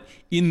one that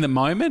in the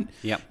moment?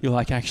 Yep. You're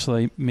like,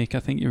 actually, Mick, I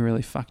think you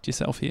really fucked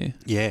yourself here.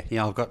 Yeah.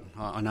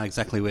 I know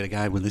exactly where to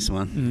go with this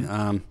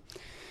one.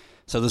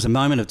 So there's a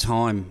moment of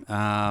time.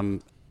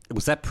 It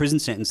was that prison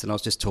sentence that I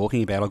was just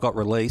talking about. I got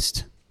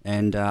released,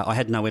 and I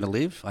had nowhere to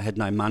live. I had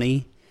no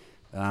money,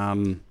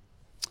 and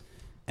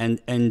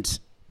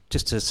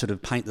just to sort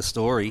of paint the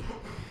story,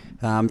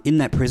 in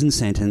that prison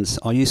sentence,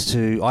 I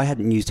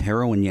hadn't used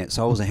heroin yet,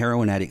 so I was a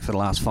heroin addict for the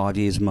last 5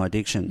 years of my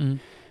addiction,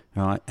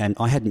 right? And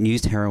I hadn't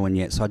used heroin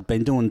yet, so I'd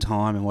been doing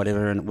time and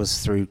whatever, and it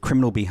was through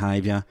criminal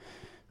behaviour.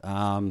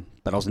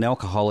 But I was an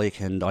alcoholic,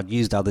 and I'd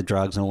used other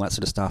drugs and all that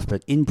sort of stuff.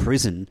 But in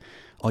prison,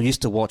 I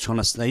used to watch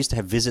they used to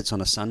have visits on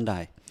a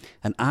Sunday,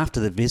 and after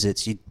the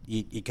visits, you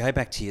go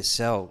back to your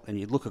cell and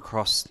you look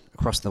across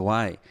the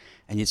way,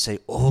 and you'd see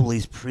all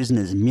these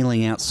prisoners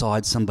milling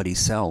outside somebody's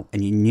cell,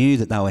 and you knew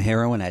that they were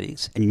heroin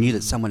addicts, and you knew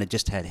that someone had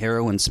just had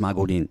heroin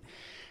smuggled in.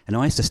 And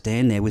I used to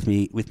stand there with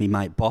me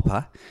mate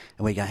Bopper,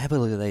 and we go, have a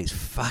look at these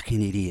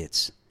fucking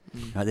idiots.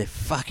 They're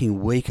fucking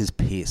weak as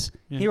piss.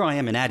 Yeah. Here I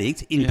am, an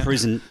addict in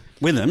prison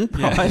with them,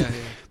 right?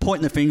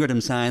 Pointing the finger at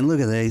them saying, look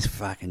at these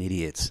fucking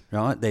idiots,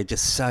 right? They're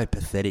just so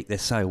pathetic. They're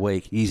so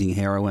weak, using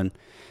heroin,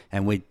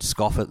 and we'd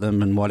scoff at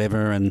them and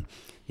whatever, and,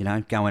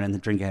 go in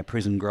and drink our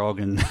prison grog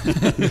and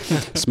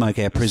smoke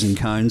our prison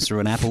cones through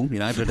an apple,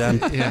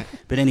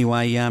 But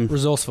anyway...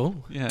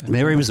 resourceful. Yeah.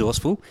 Very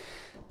resourceful.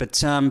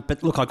 But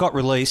look, I got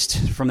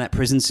released from that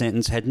prison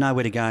sentence, had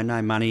nowhere to go,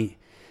 no money.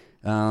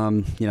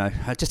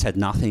 I just had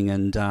nothing,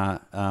 and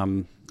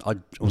I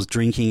was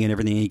drinking and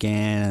everything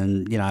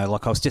again, and I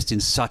was just in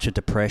such a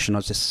depression. I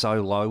was just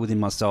so low within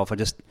myself. I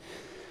just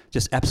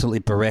absolutely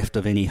bereft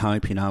of any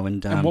hope,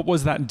 And what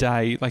was that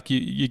day? Like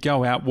you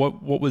go out.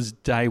 What was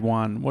day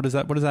one? What does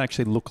that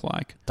actually look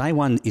like? Day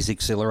one is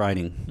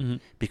exhilarating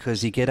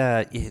because you get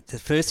the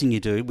first thing you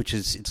do, which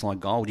is it's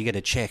like gold. You get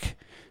a check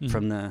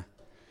from the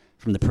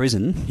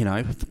prison,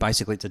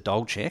 basically it's a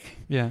dole check.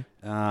 Yeah.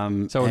 So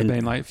it would have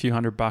been like a few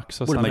 $100 or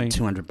something. Would have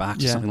been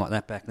 $200 or something like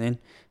that back then.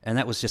 And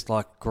that was just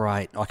like,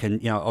 great. I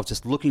can, I was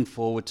just looking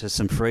forward to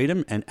some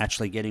freedom and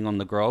actually getting on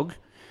the grog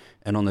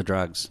and on the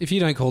drugs. If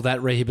you don't call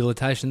that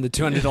rehabilitation, the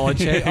 $200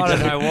 check, I don't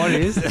know what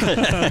is.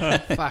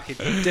 Fuck, it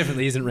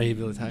definitely isn't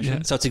rehabilitation.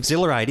 Yeah. So it's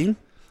exhilarating.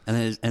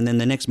 And then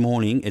the next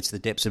morning, it's the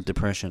depths of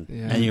depression,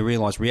 and you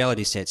realise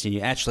reality sets in.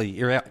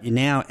 You're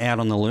now out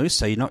on the loose,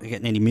 so you're not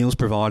getting any meals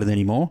provided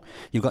anymore.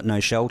 You've got no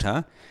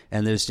shelter,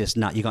 and there's just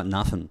you got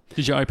nothing.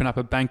 Did you open up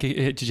a bank?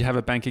 Did you have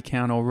a bank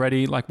account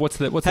already? Like, what's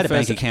had a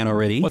bank account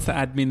already. What's the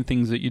admin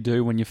things that you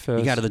do when you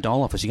first? You go to the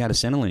dole office. You go to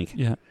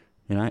Centrelink.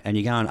 And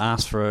you go and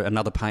ask for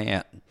another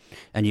payout,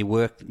 and you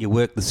work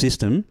the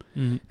system,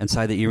 and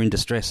say that you're in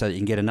distress, so that you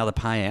can get another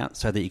payout,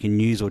 so that you can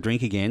use or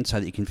drink again, so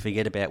that you can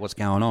forget about what's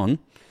going on.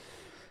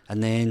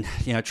 And then,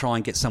 try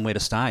and get somewhere to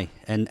stay.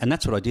 And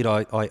that's what I did.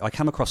 I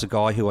come across a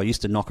guy who I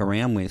used to knock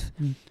around with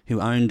who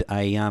owned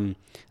a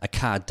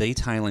car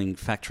detailing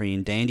factory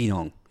in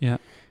Dandenong. Yeah.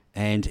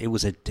 And it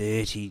was a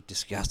dirty,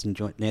 disgusting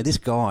joint. Now, this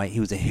guy, he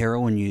was a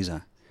heroin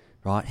user,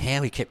 right?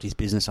 How he kept his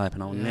business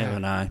open, I'll never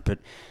know. But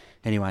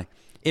anyway,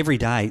 every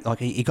day,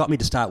 he got me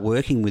to start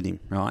working with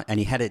him, right? And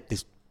he had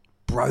this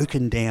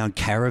broken down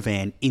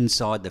caravan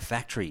inside the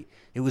factory.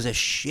 It was a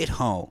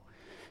shithole.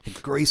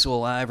 Had grease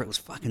all over. It was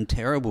fucking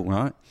terrible,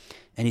 right?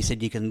 And he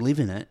said, you can live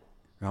in it,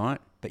 right?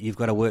 But you've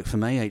got to work for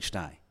me each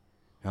day,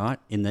 right?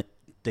 In the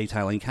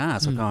detailing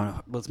cars. I'm going,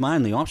 well, it's my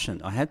only option.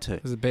 I had to.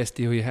 It was the best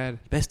deal you had.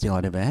 Best deal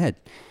I'd ever had.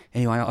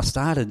 Anyway, I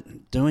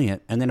started doing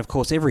it. And then, of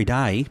course, every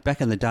day, back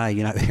in the day,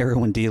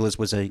 heroin dealers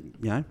was an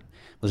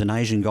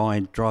Asian guy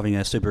driving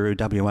a Subaru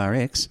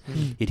WRX.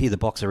 You'd hear the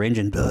boxer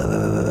engine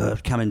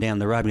coming down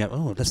the road and go,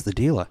 oh, that's the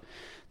dealer.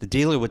 The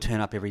dealer would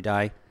turn up every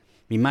day.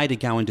 Me mate would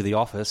go into the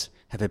office,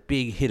 have a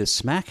big hit of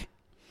smack,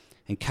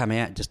 and come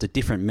out just a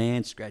different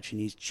man, scratching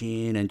his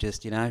chin and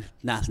just,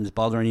 nothing's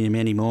bothering him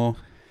anymore.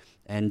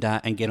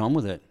 and get on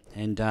with it.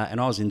 And I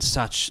was in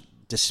such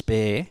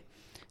despair,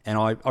 and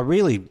I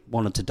really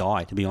wanted to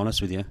die, to be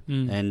honest with you.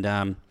 And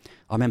I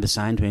remember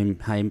saying to him,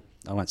 "Hey,"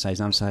 I won't say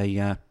his name. Say,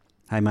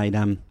 "Hey mate,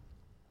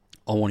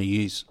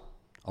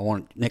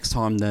 next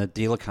time the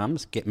dealer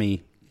comes, get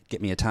me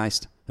a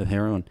taste of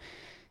heroin."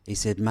 He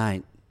said,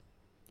 "Mate,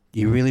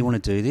 you really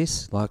want to do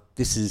this? Like,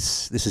 this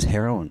is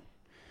heroin."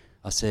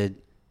 I said,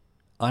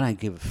 "I don't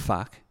give a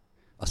fuck."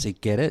 I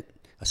said, "Get it?"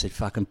 I said,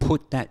 "Fucking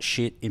put that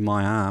shit in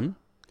my arm,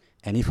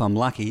 and if I'm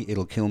lucky,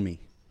 it'll kill me."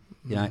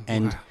 You know,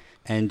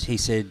 and he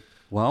said,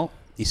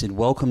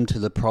 "Welcome to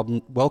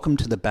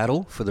the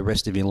battle for the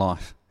rest of your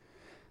life."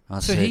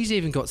 So he's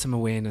even got some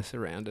awareness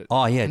around it.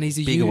 Oh yeah, and he's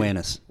big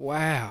awareness.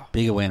 Wow,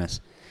 big awareness.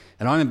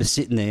 And I remember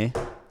sitting there,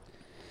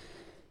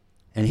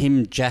 and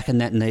him jacking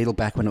that needle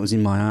back when it was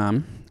in my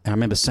arm, and I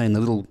remember seeing the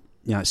little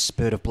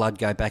spurt of blood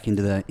go back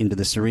into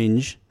the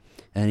syringe,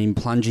 and him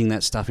plunging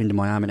that stuff into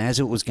my arm. And as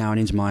it was going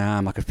into my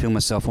arm, I could feel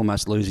myself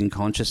almost losing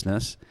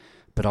consciousness.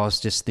 But I was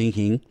just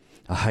thinking,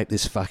 I hope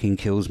this fucking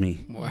kills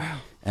me. Wow.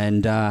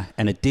 And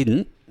it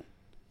didn't.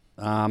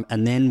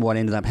 And then what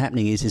ended up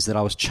happening is that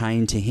I was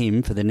chained to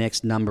him for the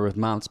next number of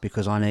months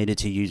because I needed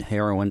to use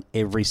heroin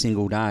every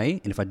single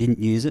day. And if I didn't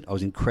use it, I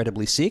was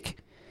incredibly sick.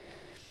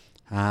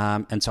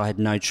 And so I had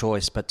no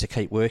choice but to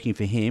keep working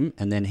for him.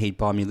 And then he'd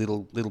buy me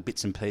little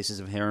bits and pieces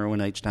of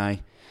heroin each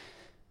day.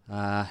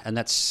 And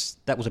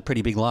that was a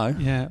pretty big low.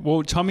 Yeah.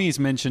 Well, Tommy has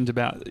mentioned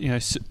about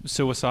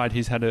suicide.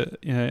 He's had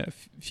a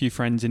few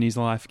friends in his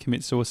life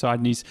commit suicide,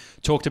 and he's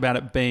talked about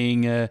it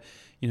being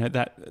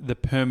that the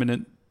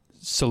permanent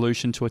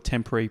solution to a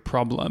temporary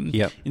problem.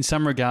 Yep. In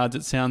some regards,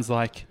 it sounds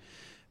like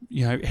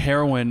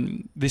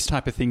heroin. This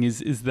type of thing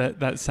is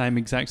that same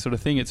exact sort of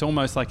thing. It's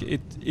almost like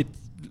it.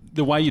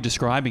 The way you're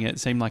describing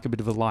it seemed like a bit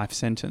of a life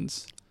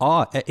sentence.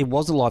 Oh, it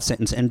was a life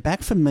sentence. And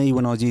back for me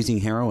when I was using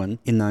heroin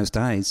in those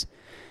days,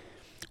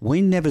 I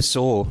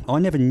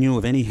never knew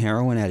of any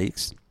heroin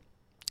addicts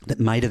that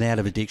made it out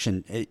of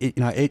addiction.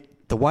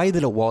 The way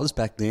that it was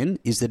back then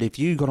is that if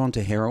you got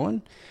onto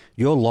heroin,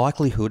 your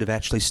likelihood of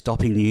actually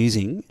stopping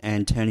using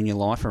and turning your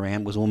life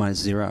around was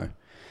almost zero.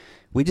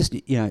 We just,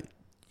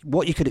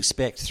 what you could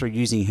expect through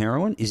using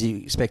heroin is you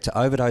expect to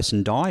overdose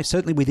and die,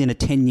 certainly within a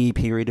 10-year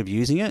period of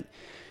using it.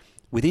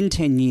 Within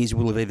 10 years, you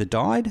will have either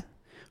died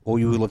or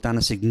you will have done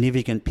a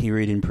significant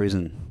period in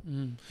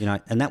prison.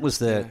 And that's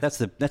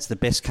the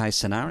best case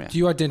scenario. Do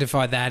you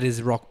identify that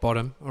as rock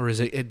bottom, or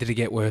did it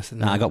get worse than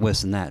that? No, it got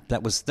worse than that.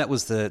 That was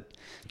the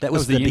intro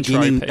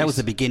beginning. piece. That was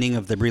the beginning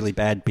of the really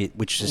bad bit,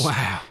 which is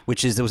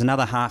there was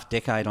another half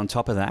decade on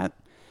top of that,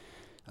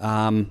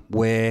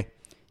 where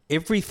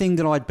everything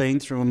that I'd been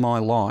through in my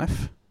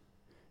life,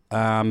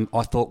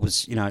 I thought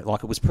was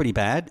like it was pretty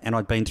bad, and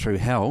I'd been through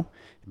hell,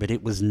 but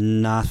it was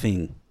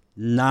nothing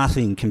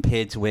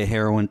compared to where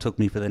heroin took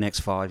me for the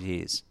next 5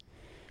 years.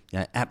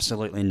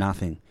 Absolutely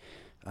nothing.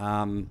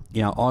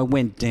 I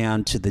went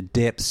down to the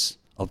depths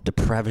of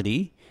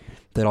depravity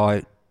that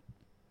I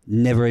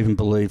never even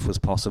believed was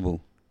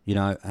possible.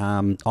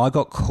 I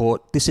got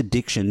caught. This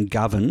addiction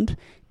governed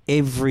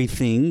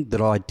everything that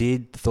I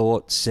did,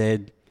 thought,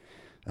 said.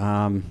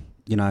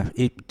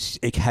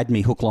 It had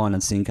me hook, line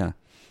and sinker.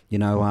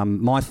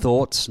 My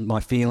thoughts, my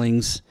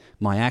feelings,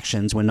 my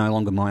actions were no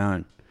longer my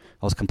own.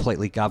 I was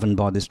completely governed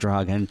by this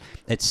drug, and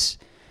it's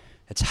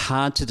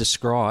hard to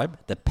describe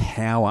the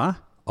power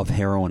of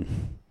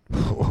heroin.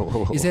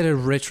 Is that a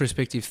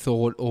retrospective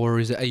thought,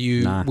 or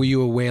Nah. were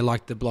you aware,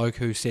 like the bloke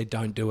who said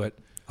don't do it?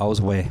 I was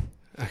aware.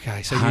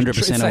 Okay, so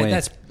 100% aware.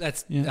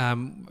 That's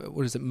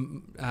what is it?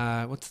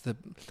 What's the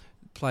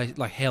place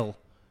like hell?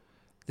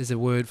 There's a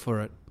word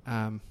for it.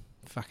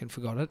 Fucking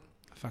forgot it.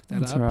 I fucked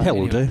that That's up. right. Hell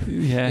will do.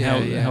 Yeah,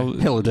 Hell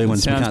will do when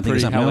we can't think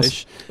of something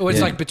else. Well,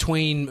 it's like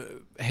between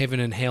heaven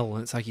and hell,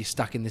 and it's like you're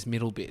stuck in this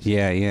middle bit.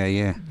 Yeah.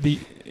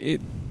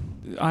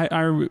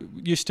 I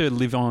used to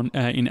live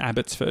in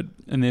Abbotsford,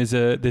 and there's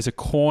a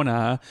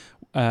corner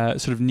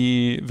sort of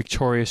near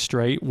Victoria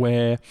Street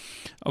where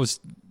I was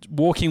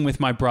walking with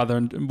my brother,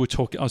 and I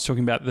was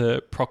talking about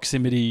the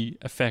proximity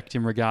effect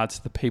in regards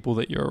to the people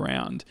that you're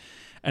around.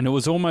 And it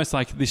was almost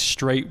like this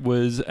street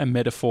was a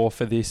metaphor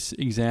for this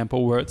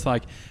example, where it's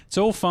like, it's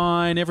all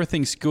fine,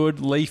 everything's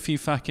good, leafy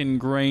fucking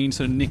green,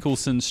 sort of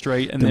Nicholson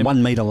Street. And then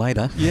 1 metre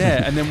later.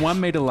 Yeah, and then 1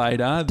 metre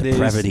later,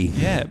 depravity.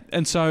 Yeah,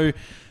 and so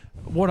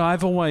what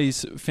I've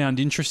always found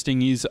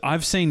interesting is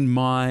I've seen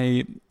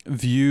my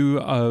view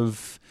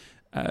of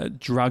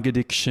drug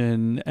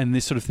addiction and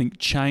this sort of thing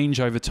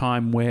change over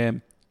time,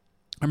 where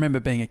I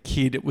remember being a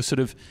kid,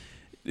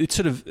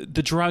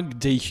 the drug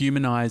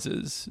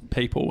dehumanizes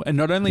people, and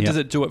not only does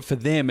it do it for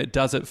them, it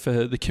does it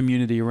for the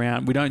community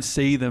around. We don't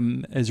see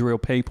them as real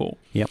people.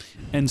 Yep.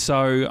 And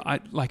so I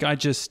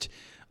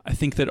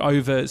think that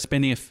over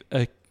spending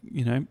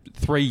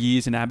 3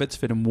 years in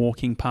Abbotsford and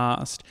walking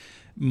past,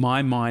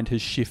 my mind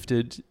has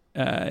shifted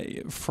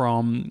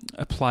from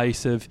a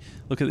place of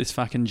look at this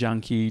fucking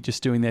junkie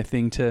just doing their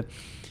thing to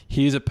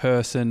here's a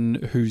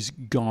person who's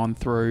gone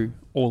through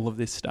all of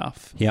this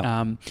stuff. Yep.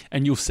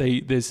 And you'll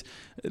see there's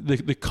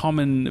the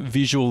common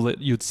visual that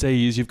you'd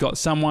see is you've got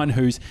someone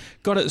who's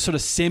got it sort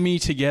of semi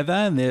together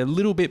and they're a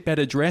little bit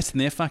better dressed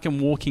and they're fucking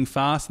walking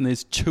fast and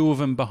there's two of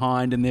them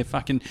behind and they're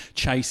fucking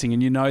chasing,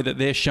 and you know that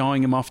they're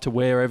showing them off to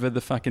wherever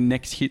the fucking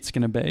next hit's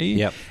going to be.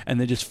 Yep. And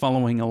they're just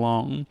following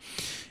along.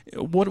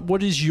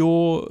 What is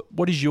your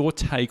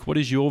take? What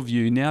is your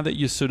view now that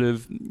you're sort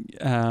of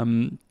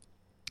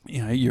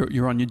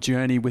you're on your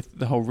journey with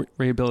the whole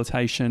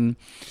rehabilitation?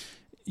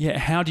 Yeah,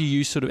 how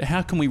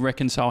can we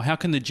reconcile? How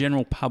can the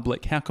general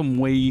public? How can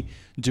we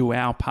do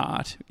our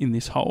part in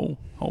this whole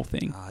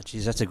thing? Oh,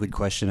 geez, that's a good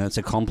question. It's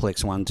a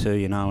complex one too,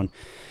 And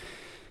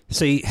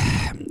see,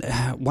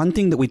 one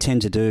thing that we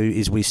tend to do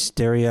is we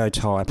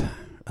stereotype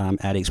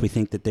addicts. We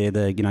think that they're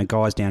the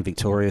guys down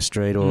Victoria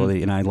Street, or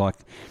like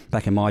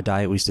back in my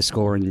day, it was to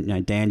score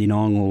in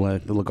Dandenong, or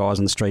the little guys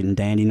on the street in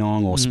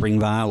Dandenong or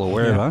Springvale or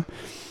wherever.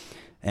 Yeah.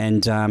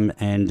 And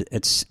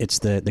it's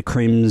the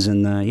crims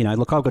and the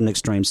look, I've got an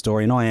extreme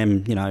story, and I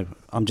am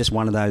I'm just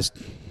one of those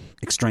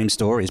extreme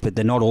stories, but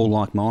they're not all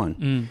like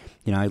mine.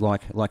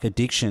 Like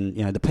addiction.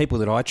 The people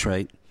that I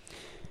treat,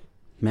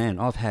 man,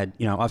 I've had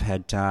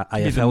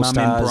AFL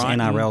stars,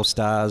 NRL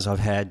stars. I've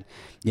had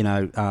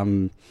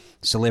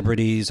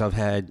celebrities. I've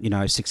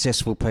had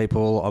successful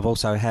people. I've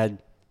also had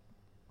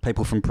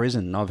people from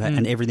prison. I've had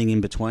and everything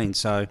in between.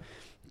 So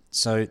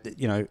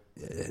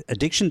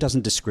addiction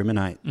doesn't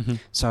discriminate. Mm-hmm.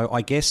 So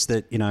I guess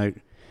that,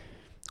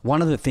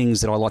 one of the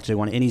things that I like to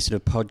do on any sort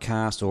of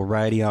podcast or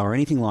radio or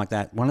anything like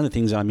that, one of the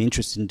things I'm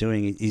interested in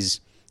doing is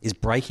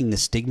breaking the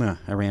stigma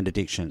around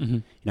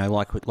addiction.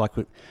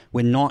 Mm-hmm.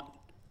 We're not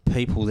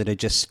people that are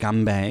just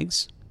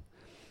scumbags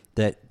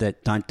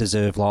that don't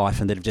deserve life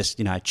and that have just,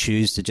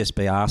 choose to just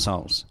be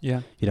arseholes.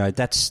 Yeah.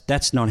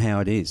 That's not how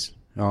it is.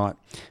 All right.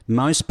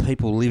 Most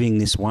people living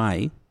this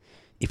way,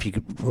 if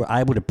you were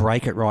able to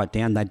break it right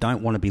down, they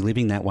don't want to be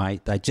living that way.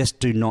 They just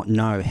do not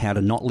know how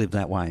to not live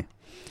that way.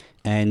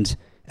 And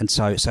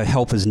so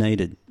help is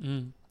needed.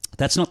 Mm.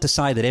 That's not to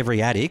say that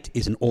every addict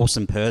is an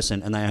awesome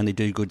person and they only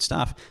do good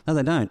stuff. No,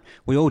 they don't.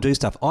 We all do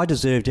stuff. I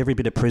deserved every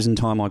bit of prison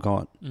time I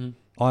got. Mm.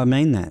 I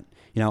mean that.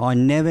 I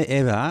never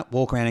ever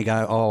walk around and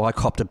go, oh, I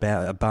copped a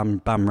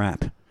bum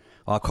rap.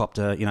 I copped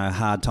a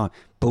hard time.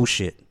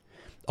 Bullshit.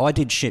 I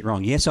did shit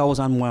wrong. Yes, I was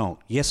unwell.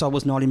 Yes, I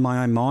was not in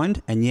my own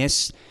mind. And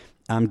yes,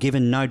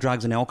 given no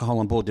drugs and alcohol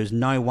on board, there's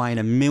no way in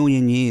a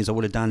million years I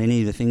would have done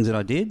any of the things that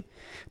I did,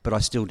 but I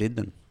still did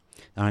them.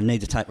 And I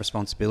need to take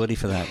responsibility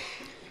for that.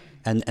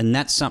 And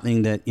that's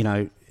something that,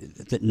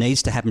 that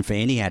needs to happen for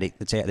any addict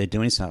that's out there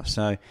doing stuff.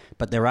 So,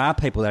 but there are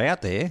people that are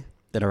out there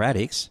that are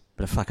addicts,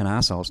 but are fucking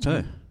assholes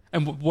too.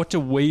 And what do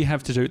we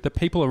have to do? The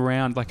people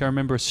around, like I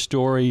remember a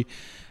story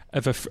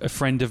of a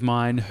friend of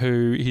mine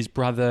who his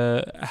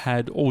brother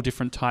had all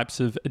different types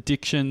of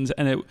addictions,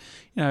 and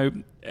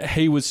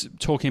he was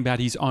talking about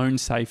his own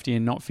safety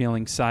and not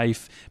feeling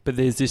safe, but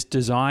there's this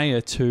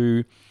desire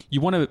to you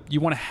want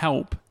to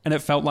help, and it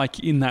felt like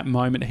in that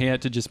moment he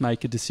had to just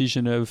make a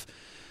decision of,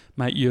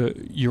 mate,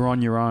 you're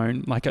on your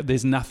own. Like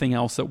there's nothing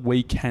else that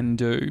we can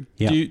do.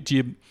 Yeah.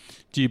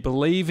 Do you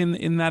believe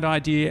in that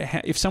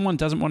idea? If someone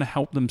doesn't want to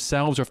help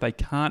themselves, or if they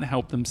can't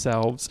help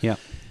themselves, yeah,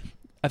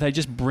 are they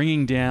just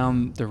bringing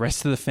down the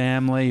rest of the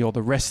family or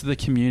the rest of the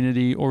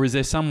community, or is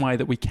there some way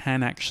that we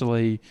can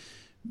actually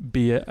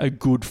be a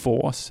good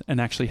force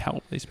and actually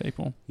help these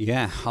people?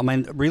 Yeah, I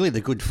mean, really the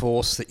good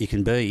force that you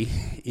can be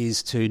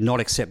is to not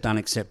accept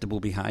unacceptable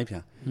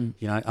behaviour.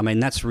 I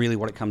mean, that's really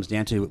what it comes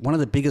down to. One of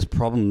the biggest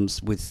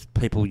problems with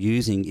people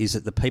using is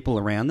that the people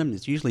around them,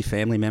 it's usually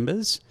family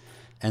members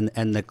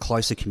and the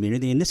closer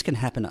community, and this can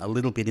happen a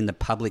little bit in the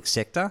public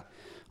sector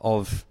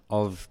of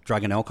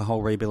drug and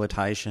alcohol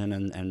rehabilitation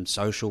and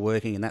social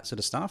working and that sort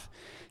of stuff,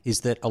 is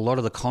that a lot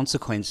of the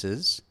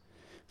consequences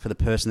for the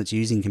person that's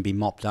using can be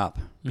mopped up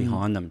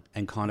behind them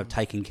and kind of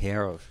taken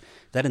care of.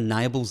 That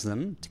enables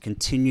them to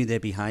continue their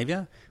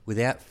behaviour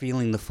without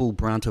feeling the full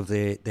brunt of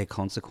their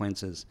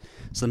consequences.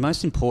 So the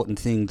most important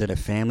thing that a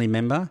family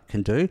member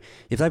can do,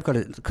 if they've got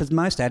it, because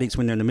most addicts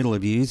when they're in the middle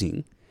of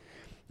using,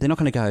 they're not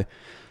going to go,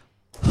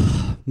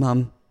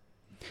 Mum,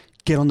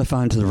 get on the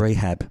phone to the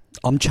rehab.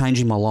 I'm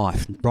changing my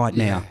life right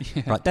now.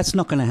 Yeah. Right, that's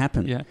not going to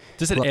happen. Yeah.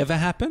 Does it ever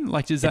happen?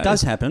 Like, it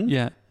does happen.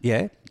 Yeah.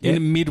 Yeah. In the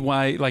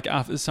midway, like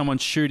after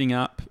someone's shooting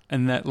up,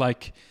 and that,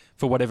 like,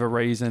 for whatever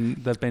reason,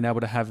 they've been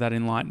able to have that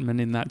enlightenment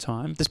in that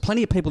time. There's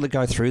plenty of people that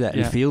go through that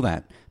and feel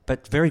that,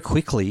 but very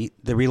quickly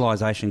the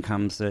realisation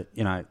comes that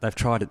they've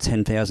tried it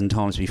 10,000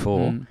 times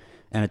before,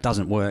 and it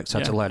doesn't work. So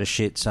it's a load of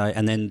shit. So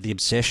and then the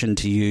obsession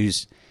to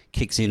use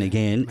kicks in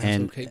again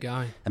and keep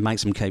going. And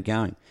makes them keep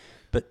going.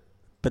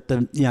 But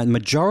the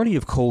majority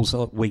of calls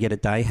that we get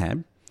at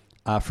Rehab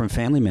are from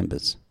family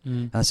members.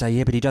 And they say,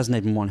 yeah, but he doesn't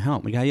even want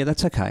help. We go, yeah,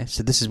 that's okay.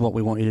 So this is what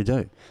we want you to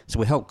do. So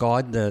we help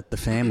guide the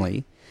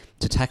family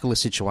to tackle a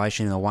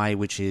situation in a way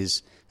which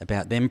is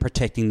about them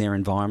protecting their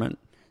environment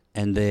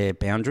and their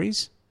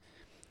boundaries,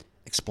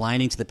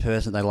 explaining to the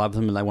person they love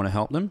them and they want to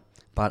help them,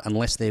 but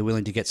unless they're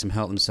willing to get some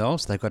help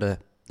themselves, they've got to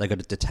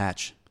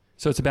detach.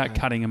 So it's about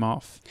cutting them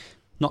off.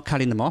 not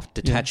cutting them off,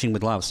 detaching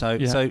with love. So,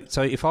 Yeah.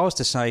 so if I was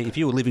to say, if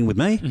you were living with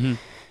me,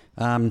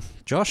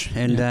 Josh,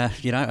 and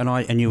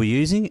and you were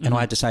using, and I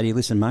had to say to you,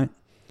 listen, mate,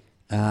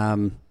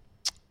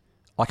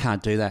 I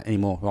can't do that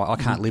anymore. Right? I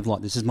can't live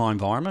like this. This is my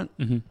environment,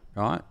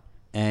 right?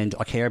 And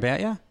I care about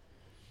you,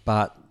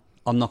 but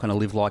I'm not going to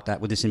live like that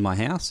with this in my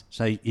house.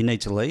 So you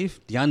need to leave.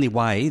 The only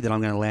way that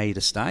I'm going to allow you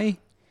to stay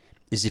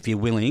is if you're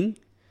willing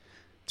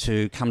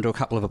to come to a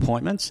couple of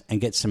appointments and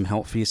get some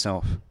help for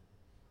yourself.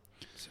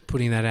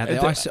 Putting that out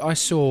there. I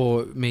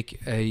saw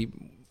Mick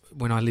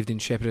when I lived in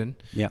Shepparton.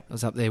 Yeah. I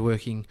was up there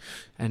working,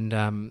 and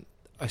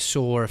I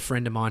saw a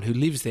friend of mine who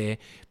lives there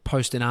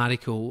post an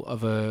article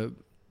of a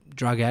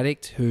drug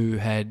addict who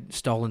had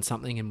stolen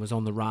something and was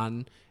on the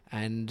run,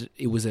 and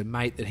it was a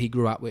mate that he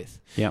grew up with.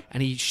 Yeah.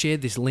 And he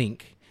shared this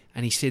link,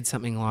 and he said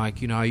something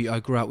like, I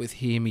grew up with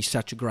him, he's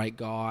such a great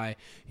guy,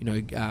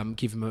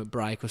 give him a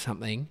break or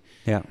something.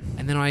 Yeah.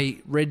 And then I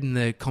read in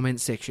the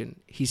comments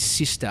section, his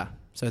sister,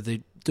 so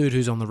the dude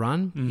who's on the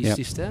run, his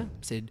sister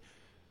said,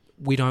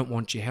 we don't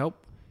want your help.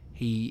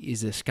 He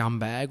is a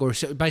scumbag. Or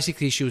so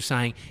basically she was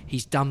saying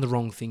he's done the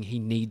wrong thing. He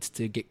needs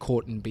to get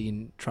caught and be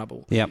in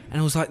trouble. Yep.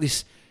 And it was like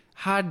this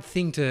hard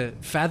thing to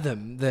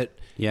fathom that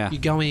you're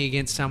going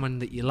against someone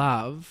that you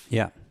love.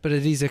 Yeah. But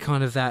it is a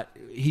kind of that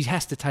he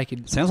has to take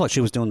it. Sounds like she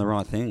was doing the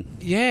right thing.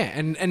 Yeah.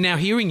 And now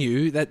hearing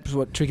you, that's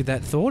what triggered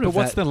that thought. But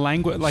what's the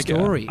language?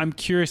 Story. I'm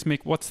curious,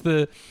 Mick, what's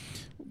the...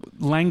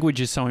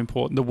 Language is so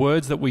important. The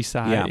words that we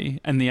say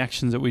and the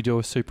actions that we do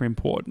are super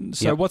important.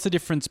 So what's the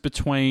difference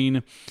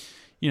between,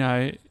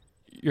 you're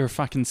a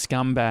fucking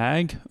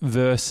scumbag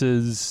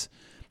versus,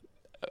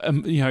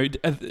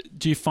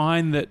 do you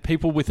find that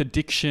people with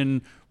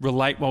addiction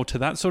relate well to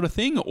that sort of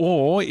thing?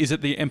 Or is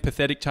it the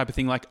empathetic type of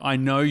thing? Like, I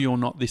know you're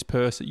not this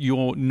person.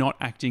 You're not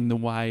acting the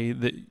way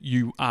that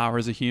you are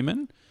as a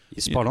human.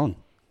 You're spot on.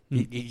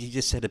 You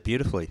just said it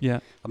beautifully.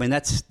 Yeah. I mean,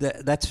 that's,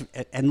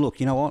 and look,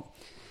 you know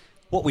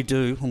what we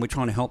do when we're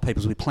trying to help people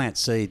is we plant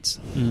seeds,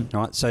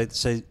 right? So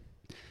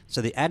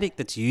the addict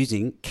that's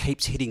using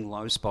keeps hitting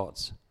low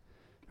spots,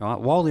 right?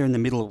 While they're in the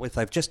middle of, if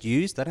they've just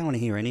used, they don't want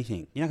to hear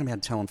anything. You're not going to be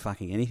able to tell them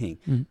fucking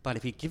anything. But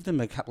if you give them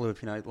a couple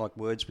of, like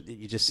words that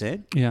you just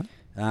said,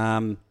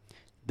 the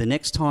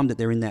next time that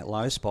they're in that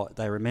low spot,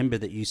 they remember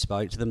that you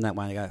spoke to them that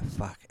way and they go,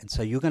 fuck. And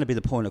so you're going to be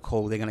the point of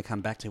call. They're going to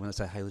come back to you when they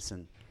say, hey,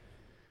 listen,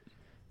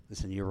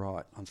 you're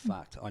right. I'm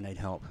fucked. I need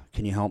help.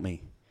 Can you help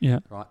me? Yeah.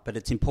 Right. But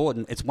it's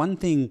important. It's one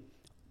thing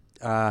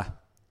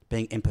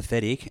being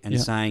empathetic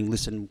and saying,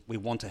 listen, we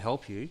want to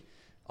help you.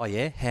 Oh,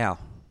 yeah? How?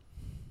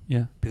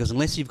 Yeah. Because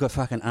unless you've got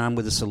fucking armed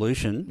with a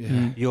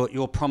solution,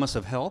 your promise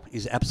of help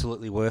is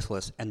absolutely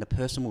worthless. And the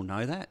person will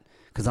know that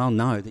because they'll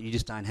know that you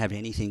just don't have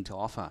anything to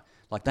offer.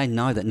 Like, they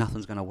know that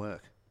nothing's going to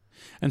work.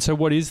 And so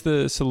what is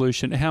the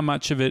solution? How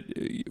much of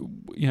it,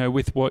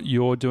 with what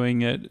you're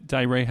doing at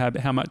Day Rehab,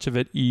 how much of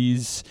it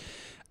is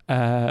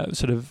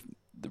sort of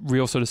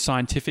real sort of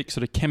scientific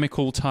sort of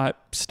chemical type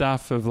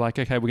stuff of like,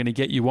 okay, we're going to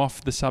get you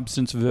off the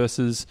substance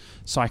versus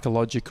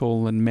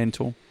psychological and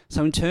mental?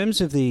 So in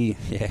terms of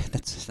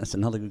that's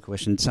another good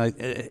question. So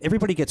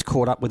everybody gets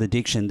caught up with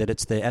addiction that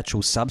it's the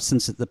actual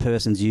substance that the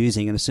person's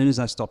using, and as soon as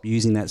they stop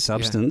using that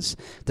substance,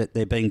 that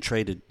they're being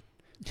treated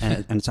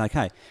and it's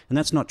okay. And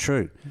that's not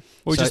true.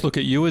 Well, just look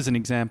at you as an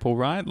example,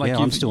 right? Like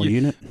I'm still a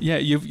unit. Yeah,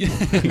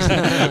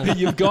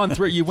 you've gone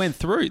through. You went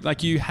through.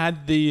 Like you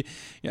had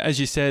as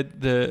you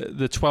said,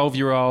 the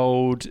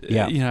 12-year-old.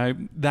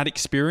 That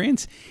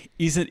experience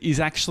is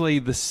actually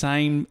the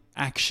same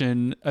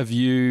action of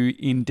you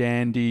in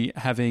Dandy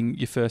having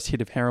your first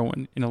hit of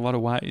heroin in a lot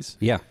of ways.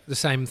 Yeah, the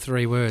same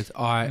 3 words.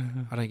 I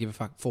don't give a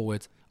fuck. 4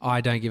 words.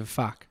 I don't give a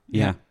fuck.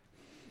 Yeah,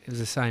 it was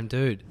the same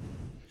dude.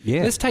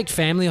 Yeah. Let's take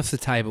family off the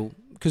table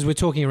because we're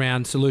talking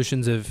around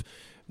solutions of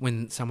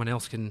when someone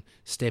else can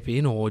step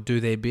in or do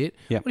their bit.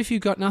 Yep. What if you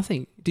got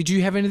nothing? Did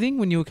you have anything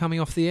when you were coming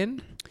off the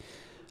end?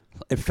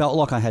 It felt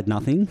like I had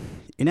nothing.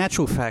 In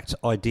actual fact,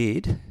 I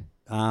did.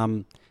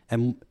 But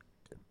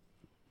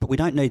we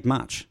don't need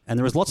much. And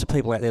there is lots of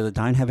people out there that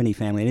don't have any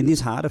family, and it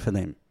is harder for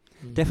them.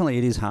 Definitely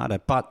it is harder.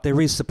 But there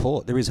is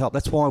support. There is help.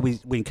 That's why we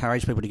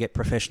encourage people to get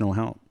professional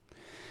help.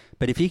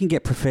 But if you can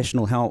get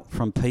professional help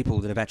from people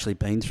that have actually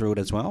been through it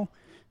as well,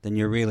 then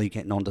you're really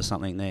getting onto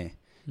something there.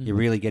 You're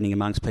really getting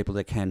amongst people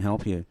that can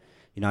help you.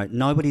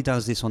 Nobody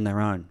does this on their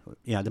own.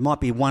 There might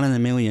be 1 in a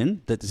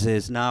million that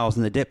says, no, I was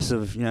in the depths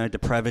of,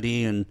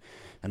 depravity and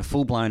a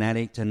full-blown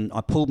addict, and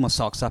I pulled my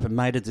socks up and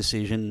made a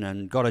decision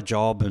and got a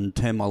job and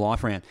turned my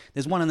life around.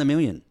 There's 1 in a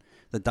million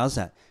that does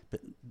that.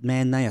 But,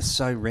 man, they are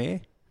so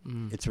rare,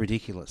 it's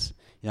ridiculous.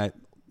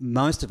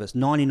 Most of us,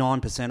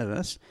 99% of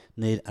us,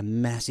 need a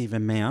massive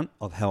amount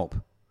of help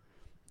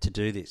to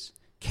do this.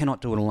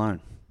 Cannot do it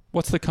alone.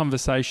 What's the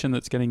conversation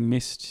that's getting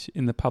missed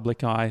in the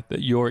public eye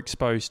that you're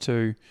exposed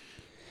to?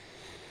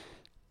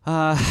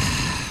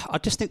 I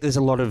just think there's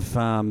a lot of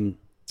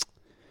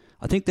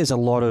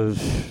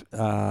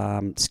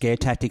scare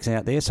tactics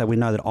out there. So we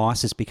know that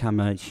ice has become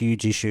a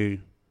huge issue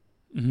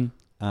in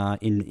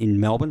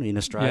Melbourne, in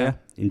Australia,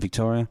 in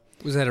Victoria.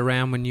 Was that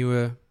around when you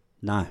were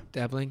No.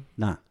 dabbling?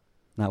 No.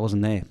 No, it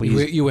wasn't there.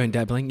 You weren't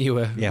dabbling. You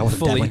were I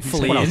wasn't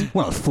fully dabbling. in.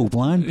 Full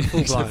blown.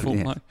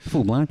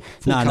 Full blown.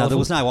 No, there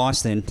was no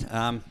ice then.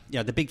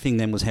 The big thing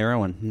then was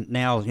heroin.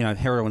 Now,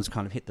 heroin's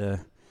kind of hit the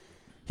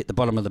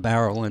bottom of the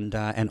barrel, and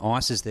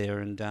ice is there,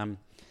 and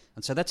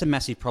so that's a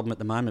massive problem at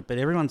the moment. But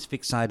everyone's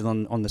fixated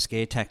on the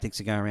scare tactics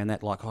that go around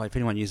that, like, if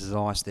anyone uses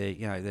ice,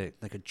 they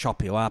could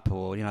chop you up,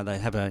 or they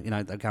have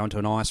they go into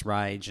an ice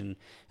rage, and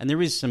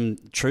there is some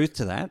truth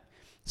to that,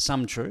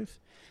 some truth.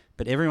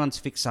 But everyone's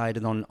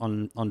fixated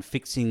on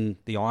fixing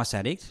the ice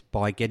addict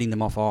by getting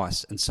them off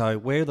ice, and so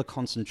where the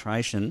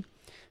concentration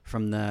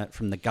from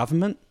the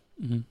government,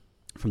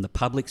 from the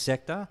public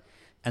sector,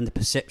 and the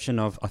perception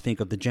of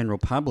the general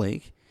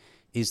public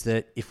is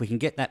that if we can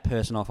get that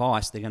person off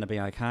ice, they're going to be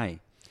okay,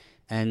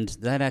 and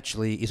that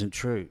actually isn't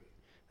true.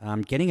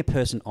 Getting a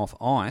person off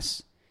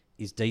ice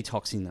is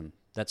detoxing them.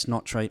 That's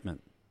not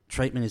treatment.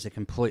 Treatment is a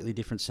completely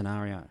different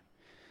scenario.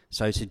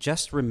 So to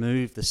just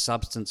remove the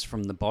substance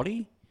from the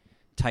body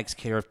takes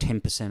care of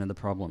 10% of the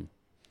problem.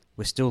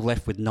 We're still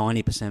left with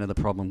 90% of the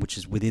problem, which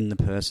is within the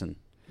person.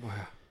 Wow.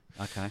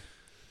 Okay.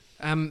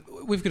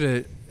 We've got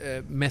a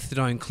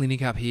methadone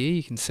clinic up here.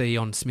 You can see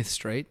on Smith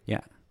Street.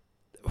 Yeah.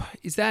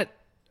 Is that?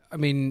 I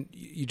mean,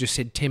 you just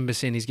said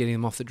 10% is getting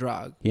them off the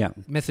drug. Yeah.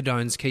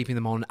 Methadone's keeping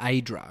them on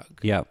a drug.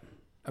 Yeah.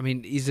 I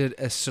mean, is it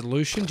a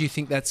solution? Do you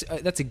think that's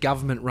a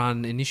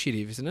government-run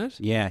initiative, isn't it?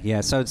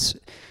 Yeah. So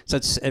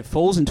it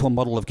falls into a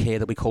model of care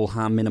that we call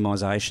harm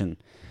minimisation.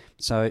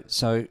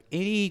 So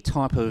any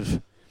type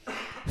of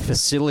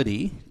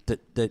facility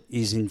that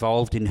is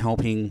involved in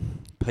helping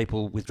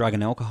people with drug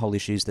and alcohol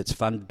issues that's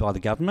funded by the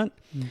government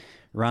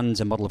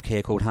runs a model of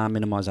care called harm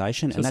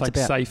minimisation. So and that's like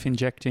about safe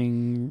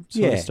injecting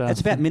sort of stuff.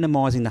 It's about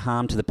minimising the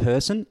harm to the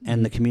person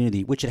and the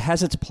community, which it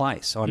has its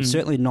place. I'm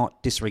certainly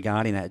not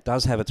disregarding that. It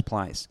does have its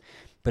place.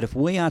 But if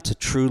we are to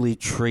truly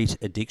treat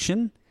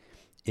addiction,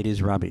 it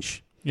is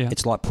rubbish. Yeah.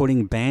 It's like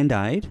putting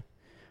Band-Aid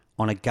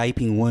on a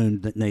gaping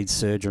wound that needs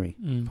surgery.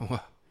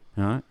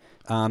 Right?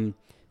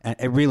 And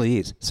it really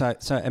is. So a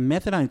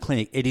methadone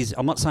clinic, it is.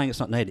 I'm not saying it's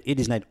not needed. It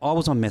is needed. I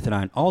was on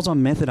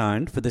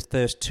methadone for the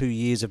first 2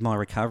 years of my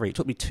recovery. It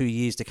took me 2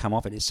 years to come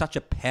off it. It's such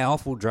a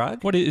powerful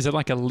drug. What is it,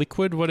 like a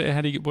liquid?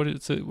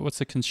 What's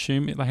the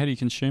consume? Like, how do you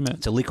consume it?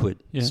 It's a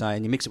liquid. Yeah. So,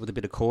 and you mix it with a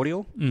bit of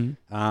cordial.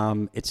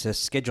 It's a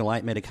Schedule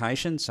 8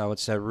 medication, so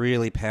it's a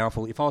really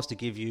powerful. If I was to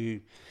give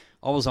you,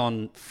 I was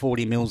on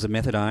 40 mils of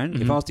methadone.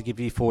 If I was to give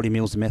you 40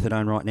 mils of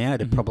methadone right now,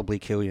 it'd probably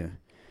kill you.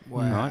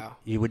 Wow. Right?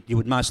 You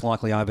would most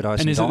likely overdose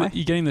and is die.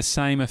 You're getting the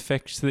same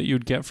effects that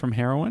you'd get from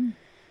heroin?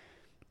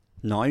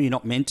 No, you're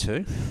not meant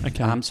to.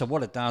 Okay. So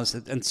what it does,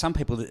 and some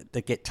people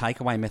that get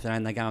takeaway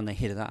methadone, they go and they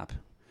hit it up.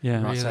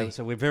 Yeah. Right. Really?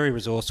 So we're very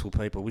resourceful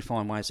people. We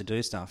find ways to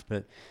do stuff.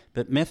 But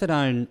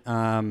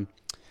methadone,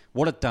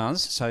 what it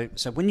does, so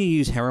when you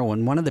use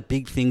heroin, one of the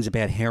big things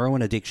about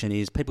heroin addiction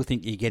is people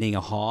think you're getting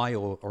a high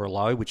or a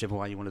low, whichever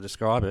way you want to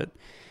describe it,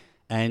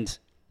 and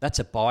that's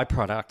a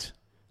byproduct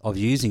of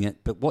using it.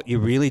 But what you're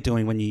really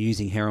doing when you're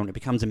using heroin, it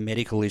becomes a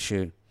medical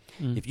issue.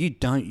 If you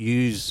don't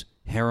use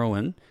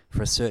heroin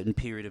for a certain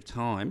period of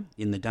time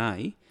in the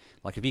day,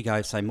 like if you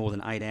go, say, more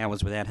than 8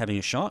 hours without having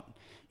a shot,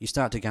 you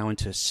start to go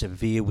into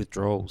severe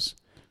withdrawals,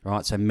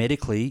 right? So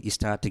medically, you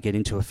start to get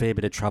into a fair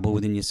bit of trouble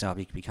within yourself.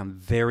 You can become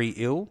very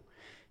ill.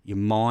 Your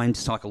mind,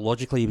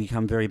 psychologically,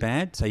 become very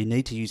bad. So you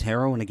need to use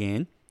heroin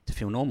again to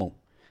feel normal,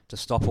 to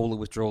stop all the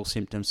withdrawal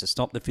symptoms, to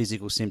stop the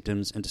physical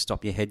symptoms, and to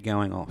stop your head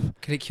going off.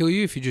 Can it kill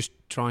you if you just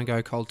try and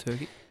go cold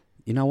turkey?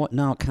 You know what?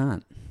 No, it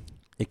can't.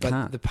 It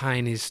can't. The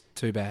pain is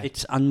too bad.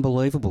 It's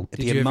unbelievable. Did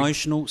The you ever-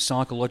 emotional,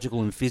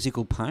 psychological, and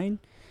physical pain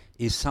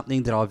is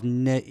something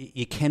that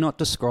you cannot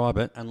describe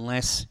it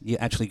unless you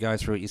actually go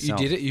through it You yourself.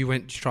 did it? You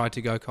tried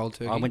to go cold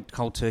turkey? I went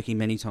cold turkey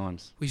many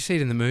times. Well, you see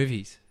it in the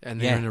movies,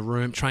 and they're Yeah. in a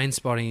room, train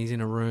spotting, he's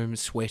in a room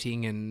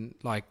sweating and,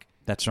 like,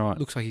 That's right.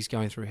 looks like he's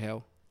going through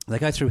hell. They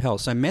go through hell.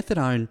 So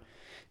methadone,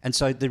 and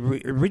so the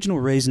original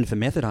reason for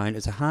methadone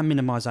is a harm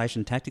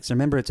minimisation tactics.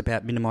 Remember, it's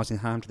about minimising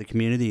harm to the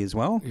community as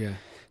well. Yeah.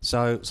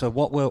 So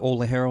what were all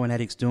the heroin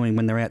addicts doing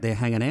when they're out there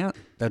hanging out?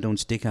 They're doing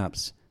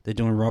stick-ups. They're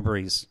doing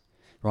robberies,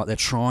 right? They're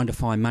trying to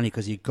find money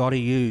because you've got to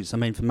use. I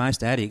mean, for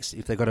most addicts,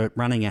 if they've got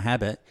running a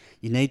habit,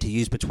 you need to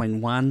use between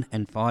 $100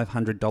 and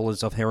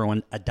 $500 of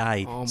heroin a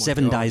day, Oh my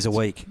 7 God. days a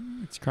week.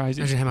 It's crazy.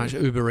 Imagine how much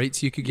Uber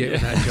Eats you could get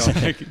with that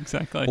job.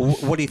 Exactly. Well,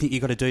 what do you think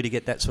you've got to do to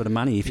get that sort of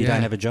money if you Yeah.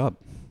 don't have a job?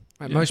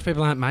 Mate, most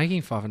people aren't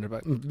making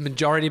 $500.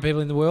 Majority of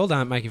people in the world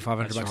aren't making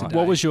 $500 That's a right. day.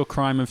 What was your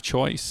crime of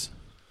choice?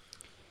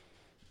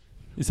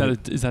 Is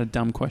that a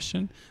dumb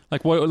question?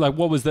 What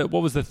was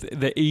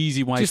the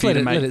easy way Just for you to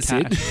let make it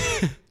sit.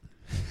 cash?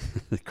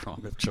 The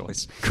crime of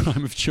choice.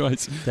 Crime of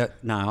choice.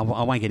 No,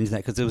 I won't get into that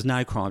because there was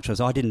no crime choice.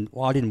 I didn't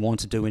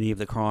want to do any of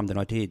the crime that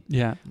I did.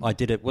 Yeah. I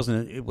did it.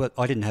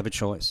 I didn't have a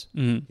choice.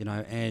 Mm. You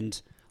know,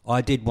 and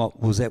I did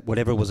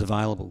whatever was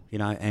available. You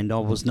know, and I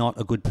was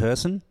not a good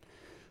person.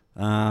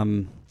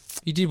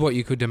 You did what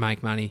you could to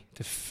make money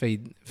to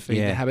feed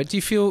Yeah. the habit.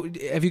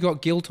 Have you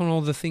got guilt on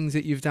all the things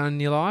that you've done in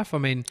your life? I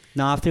mean,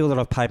 No, I feel that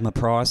I've paid my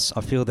price.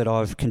 I feel that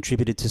I've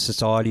contributed to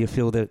society. I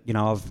feel that, you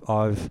know,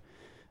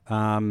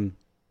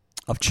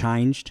 I've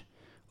changed.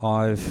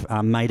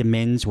 I've made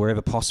amends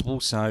wherever possible.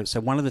 So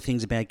one of the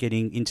things about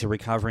getting into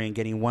recovery and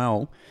getting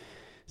well,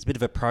 it's a bit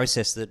of a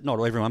process that not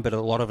everyone, but a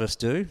lot of us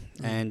do.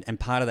 And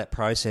part of that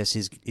process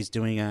is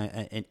doing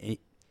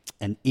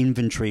an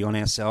inventory on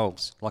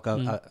ourselves, like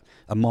a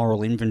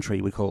moral inventory,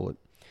 we call it.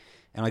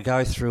 And I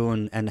go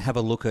through and have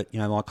a look at,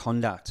 my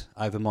conduct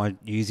over my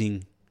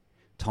using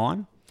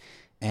time.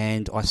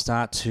 And I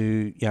start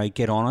to,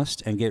 get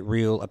honest and get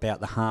real about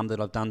the harm that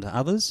I've done to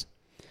others.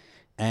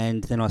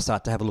 And then I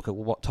start to have a look at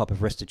what type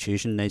of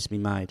restitution needs to be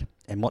made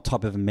and what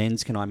type of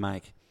amends can I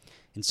make.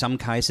 In some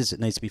cases, it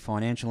needs to be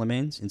financial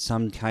amends. In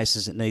some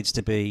cases, it needs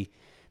to be,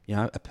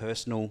 a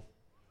personal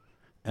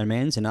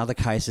amends. In other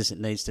cases, it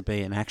needs to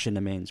be an action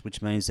amends,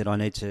 which means that I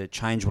need to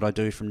change what I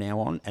do from now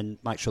on and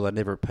make sure that I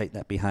never repeat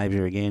that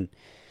behaviour again.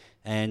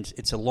 And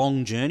it's a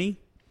long journey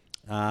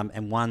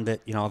and one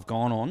that, I've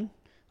gone on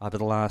over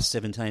the last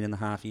 17 and a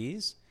half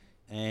years.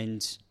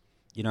 And,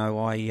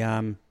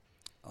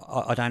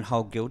 I don't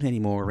hold guilt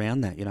anymore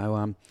around that.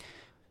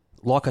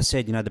 Like I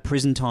said, the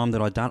prison time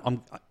that I've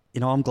done,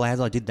 I'm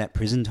glad I did that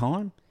prison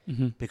time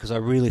because I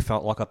really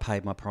felt like I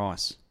paid my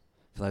price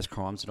for those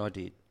crimes that I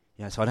did.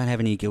 So I don't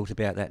have any guilt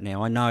about that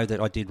now. I know that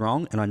I did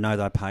wrong, and I know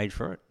that I paid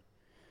for it,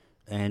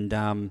 and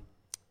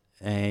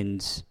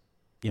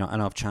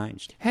I've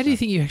changed. How do you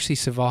think you actually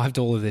survived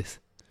all of this?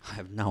 I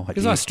have no idea.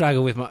 Because I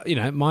struggle with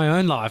my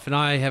own life, and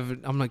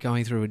I'm not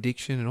going through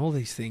addiction and all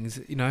these things.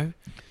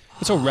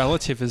 It's all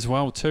relative as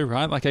well, too,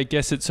 right? Like, I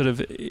guess it sort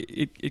of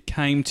it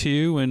came to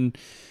you, and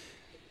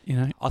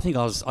I think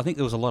there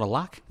was a lot of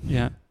luck.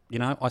 Yeah.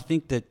 I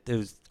think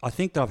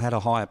that I've had a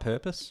higher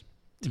purpose,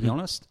 to be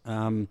honest.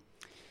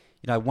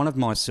 One of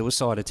my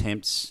suicide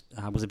attempts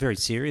was a very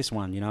serious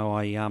one.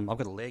 I've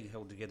got a leg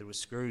held together with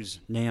screws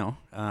now.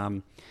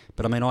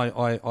 But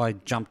I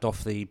jumped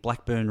off the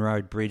Blackburn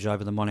Road bridge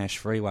over the Monash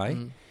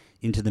Freeway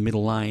into the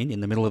middle lane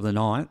in the middle of the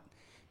night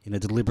in a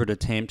deliberate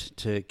attempt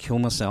to kill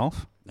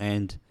myself,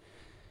 and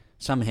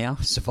somehow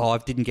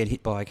survived, didn't get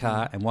hit by a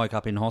car, and woke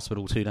up in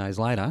hospital 2 days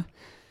later.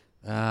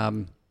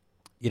 I've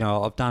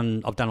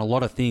done a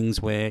lot of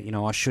things where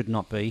I should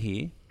not be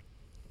here.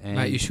 And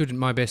mate, you shouldn't.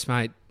 My best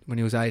mate, when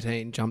he was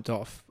 18, jumped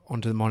off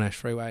onto the Monash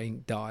Freeway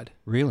and died.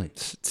 Really?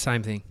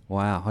 Same thing.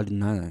 Wow, I didn't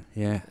know that.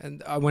 Yeah.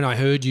 And when I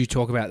heard you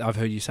talk about, I've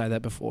heard you say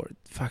that before.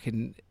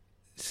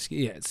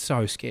 It's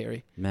so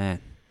scary.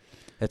 Man,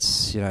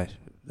 it's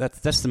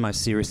that's the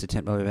most serious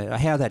attempt I've ever had.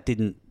 How that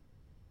didn't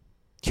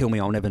kill me,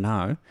 I'll never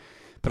know.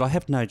 But I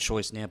have no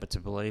choice now but to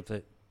believe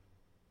that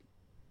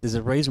there's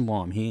a reason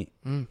why I'm here,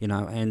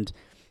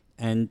 and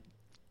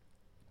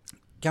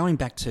going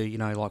back to,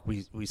 like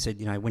we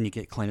said, when you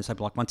get clean and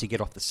sober, like once you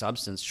get off the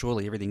substance,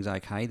 surely everything's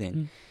okay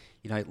then.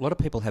 A lot of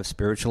people have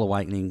spiritual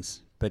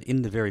awakenings, but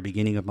in the very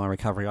beginning of my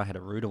recovery, I had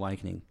a rude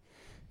awakening.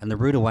 And the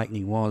rude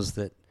awakening was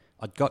that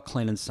I'd got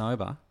clean and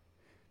sober,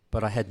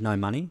 but I had no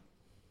money,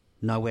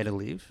 nowhere to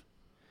live,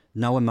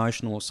 no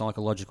emotional or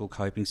psychological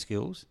coping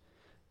skills,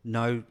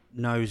 no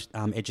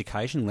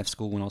education, left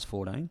school when I was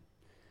 14,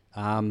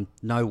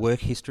 no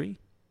work history,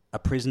 a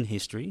prison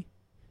history,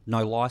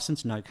 no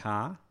licence, no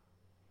car.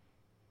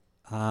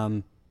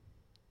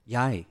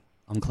 Yay,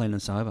 I'm clean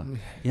and sober.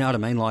 You know what I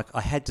mean? Like, I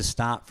had to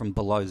start from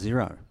below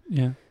zero.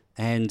 Yeah.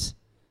 And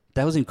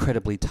that was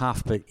incredibly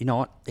tough, but you know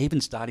what?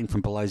 Even starting from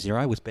below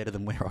zero was better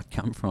than where I'd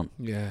come from.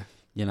 Yeah.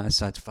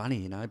 So it's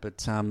funny,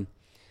 but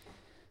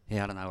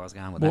yeah, I don't know where I was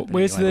going with that.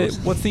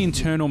 What's the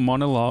internal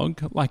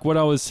monologue? Like when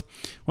I was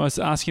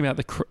asking about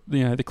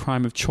the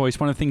crime of choice,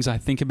 one of the things I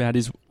think about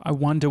is I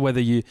wonder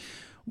whether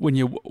when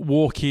you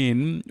walk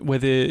in,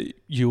 whether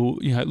you'll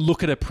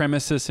look at a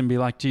premises and be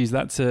like, geez,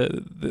 that's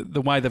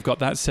the way they've got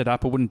that set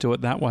up, I wouldn't do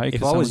it that way.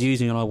 If I was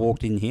using and I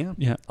walked in here,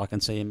 I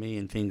can see a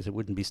million things that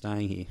wouldn't be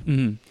staying here.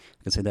 Mm-hmm.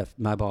 I can see that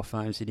mobile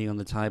phone sitting on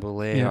the table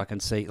there. Yeah. I can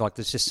see,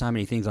 there's just so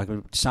many things. I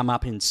can sum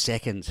up in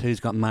seconds.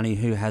 Who's got money,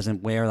 who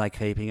hasn't, where are they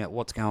keeping it,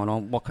 what's going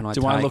on, what can I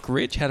take? Do I look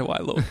rich? How do I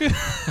look?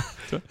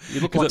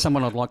 You look like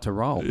someone I'd like to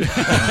roll. You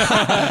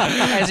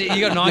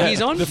got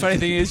Nikes on? The funny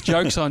thing is,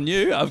 joke's on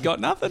you, I've got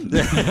nothing.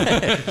 There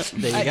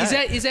you go.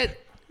 Is that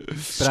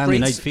but I only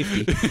need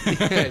 50.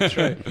 Yeah,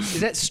 true.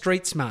 Is that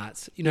street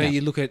smarts?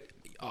 You look at,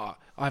 I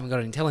haven't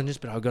got intelligence,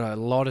 but I've got a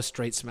lot of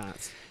street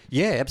smarts.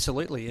 Yeah,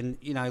 absolutely. And,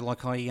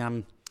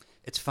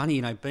 it's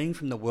funny, being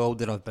from the world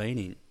that I've been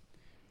in,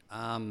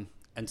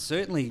 and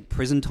certainly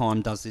prison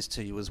time does this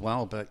to you as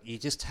well, but you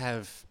just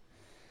have,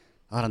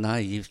 I don't know,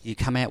 you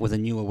come out with a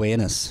new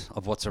awareness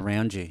of what's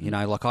around you.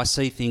 I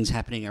see things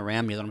happening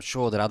around me that I'm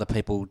sure that other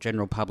people,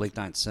 general public,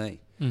 don't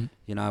see. Mm.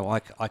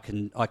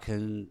 I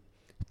can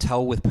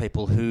tell with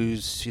people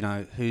who's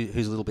a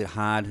little bit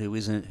hard, who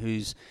isn't,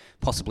 who's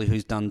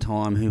done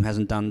time, who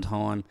hasn't done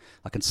time.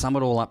 I can sum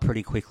it all up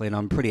pretty quickly, and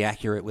I'm pretty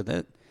accurate with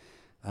it.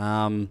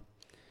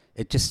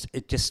 It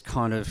just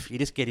kind of, you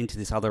just get into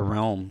this other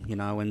realm,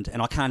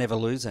 and I can't ever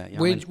lose that.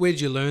 Where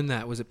did you learn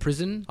that? Was it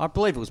prison? I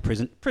believe it was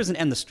prison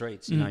and the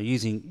streets.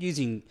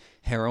 Using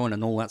heroin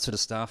and all that sort of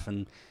stuff,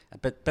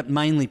 but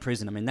mainly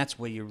prison. I mean, that's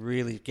where you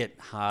really get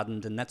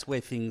hardened, and that's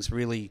where things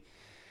really,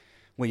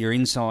 where your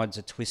insides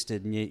are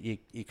twisted and you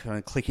kind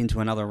of click into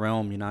another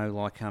realm,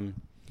 like I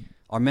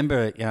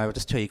remember, I'll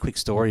just tell you a quick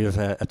story of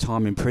a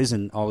time in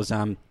prison. I was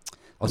I'm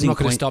not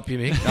going to stop you,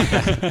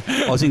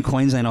 Mick. I was in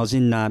Queensland. I was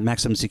in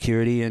maximum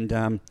security, and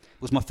it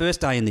was my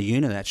first day in the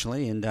unit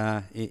actually, and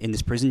in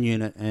this prison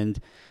unit, and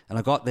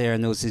I got there,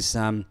 and there was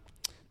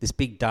this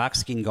big dark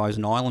skinned guy, he was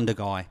an Islander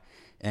guy,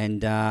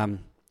 and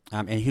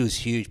he was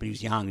huge, but he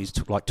was young. He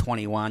was like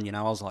 21.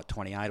 I was like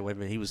 28 or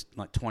whatever. He was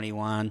like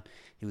 21.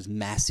 He was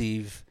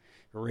massive,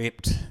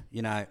 ripped,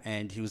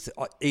 and he was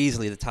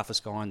easily the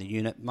toughest guy in the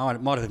unit. Might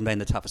have even been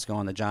the toughest guy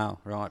in the jail,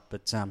 right?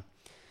 But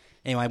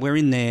anyway, we're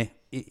in there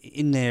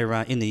in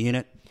the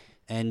unit,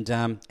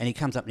 and he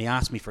comes up and he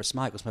asked me for a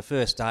smoke. It was my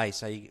first day,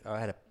 so I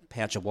had a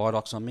pouch of White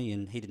Ox on me,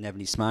 and he didn't have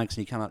any smokes,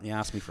 and he came up and he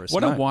asked me for a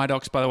smoke. What are White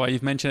Ox, by the way?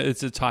 You've mentioned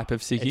it's a type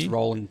of ciggy. It's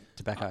rolling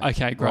tobacco.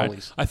 Okay, great.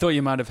 Rollies. I thought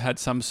you might have had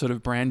some sort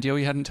of brand deal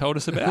you hadn't told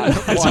us about.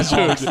 White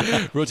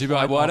Ox. Brought to you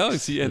by White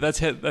Ox. Yeah, that's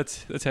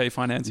how you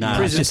finance it. No,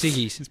 Prison it's just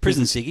ciggies. It's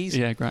prison ciggies.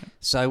 Yeah, great.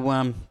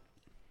 So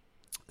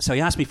he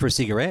asked me for a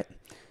cigarette,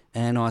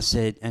 and I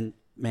said, and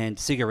man,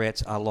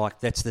 cigarettes are like,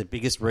 that's the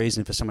biggest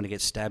reason for someone to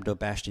get stabbed or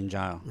bashed in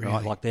jail, right?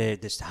 Really? Like they're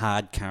just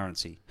hard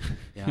currency.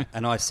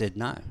 And I said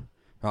no,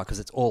 right, because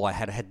it's all I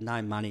had. I had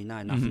no money,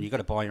 no nothing. Mm-hmm. You've got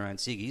to buy your own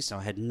ciggies, so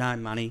I had no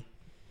money,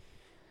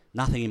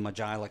 nothing in my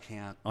jail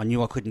account. I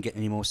knew I couldn't get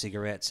any more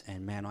cigarettes,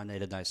 and man, I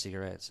needed those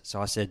cigarettes. So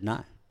I said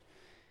no.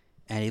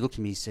 And he looked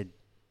at me, he said,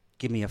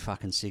 give me a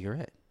fucking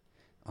cigarette.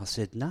 I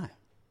said no.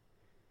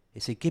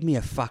 He said, give me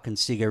a fucking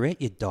cigarette,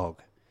 you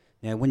dog.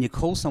 Now, when you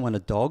call someone a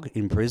dog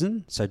in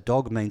prison, so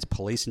dog means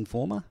police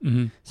informer.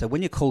 Mm-hmm. So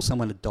when you call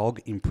someone a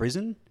dog in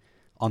prison,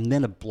 I'm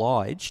then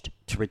obliged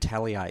to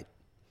retaliate,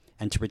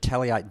 and to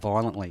retaliate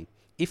violently.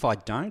 If I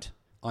don't,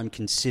 I'm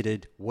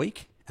considered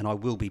weak, and I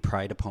will be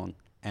preyed upon,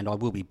 and I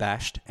will be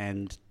bashed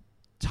and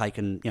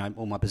taken,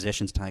 all my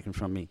possessions taken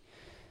from me.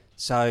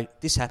 So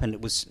this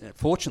happened.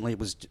 Fortunately, it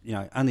was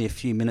only a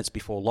few minutes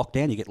before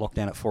lockdown. You get locked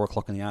down at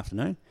 4:00 in the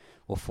afternoon,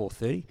 or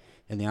 4:30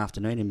 in the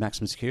afternoon in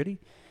maximum security.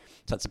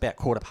 So it's about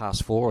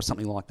 4:15 or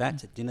something like that.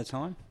 It's at dinner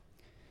time,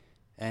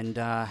 and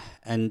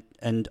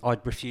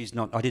I'd refused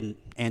not. I didn't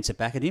answer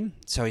back at him.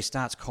 So he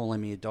starts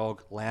calling me a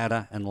dog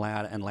louder and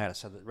louder and louder.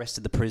 So the rest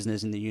of the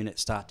prisoners in the unit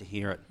start to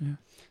hear it. Yeah.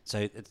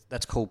 So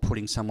that's called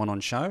putting someone on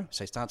show.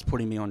 So he starts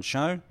putting me on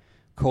show,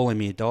 calling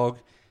me a dog.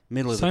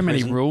 Middle of the So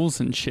many prison. rules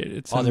and shit.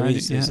 It's there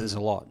amazing. is. There's a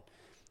lot,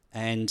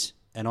 and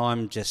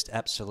I'm just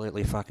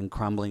absolutely fucking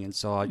crumbling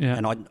inside. Yeah.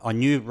 And I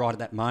knew right at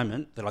that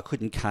moment that I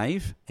couldn't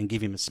cave and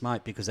give him a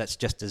smoke, because that's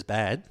just as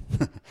bad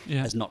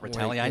Yeah. as not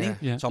retaliating.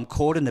 Yeah. So I'm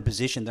caught in a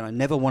position that I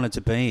never wanted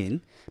to be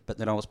in, but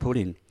that I was put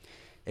in.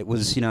 It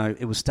was,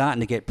 it was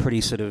starting to get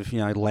pretty sort of,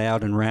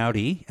 loud and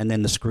rowdy, and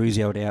then the screws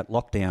yelled out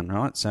lockdown,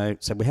 right?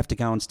 So we have to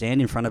go and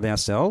stand in front of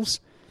ourselves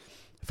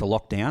for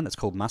lockdown. It's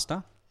called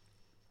muster.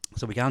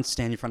 So we go and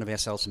stand in front of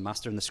ourselves for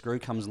muster, and the screw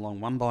comes along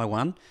one by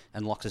one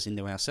and locks us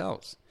into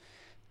ourselves.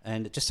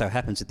 And it just so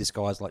happens that this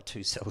guy's like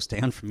 2 cells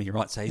down from me,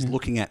 right? So he's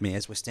looking at me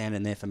as we're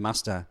standing there for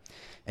muster,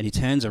 and he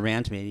turns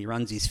around to me and he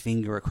runs his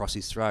finger across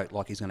his throat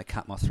like he's going to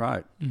cut my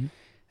throat. Mm-hmm.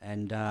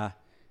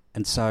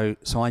 And so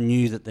I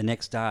knew that the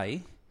next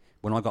day,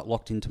 when I got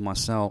locked into my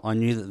cell, I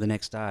knew that the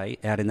next day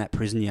out in that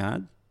prison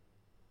yard,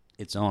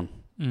 it's on.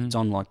 Mm. It's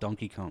on like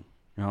Donkey Kong,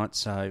 right?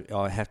 So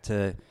I have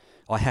to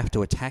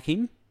attack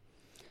him,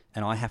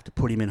 and I have to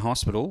put him in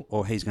hospital,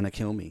 or he's going to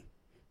kill me,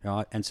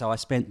 right? And so I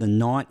spent the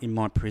night in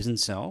my prison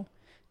cell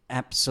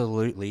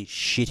absolutely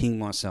shitting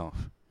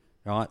myself,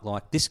 right?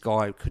 Like, this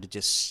guy could have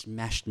just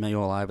smashed me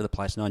all over the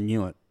place, and I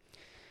knew it.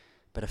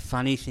 But a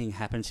funny thing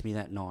happened to me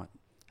that night.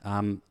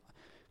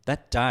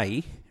 That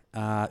day,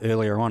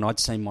 earlier on, I'd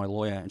seen my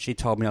lawyer, and she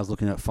told me I was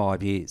looking at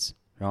 5 years,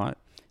 right?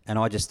 And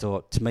I just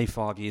thought, to me,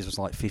 5 years was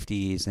like 50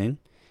 years then.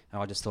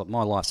 And I just thought,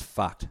 my life's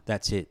fucked.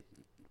 That's it.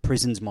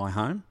 Prison's my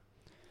home.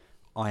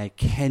 I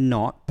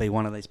cannot be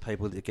one of these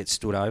people that gets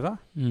stood over,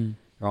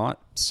 right?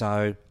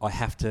 So I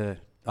have to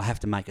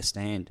make a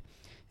stand.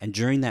 And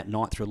during that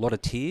night, through a lot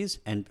of tears,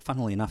 and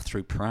funnily enough,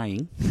 through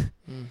praying,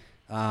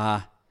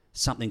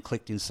 something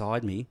clicked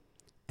inside me,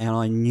 and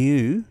I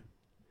knew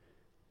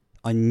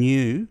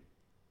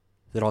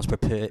that I was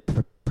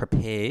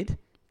prepared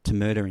to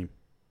murder him.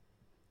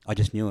 I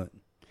just knew it.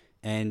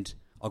 And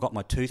I got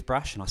my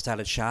toothbrush, and I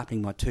started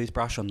sharpening my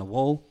toothbrush on the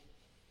wall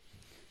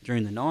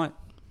during the night.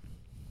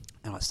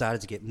 And I started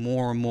to get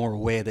more and more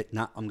aware that,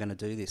 I'm going to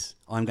do this.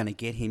 I'm going to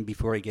get him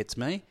before he gets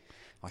me.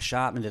 I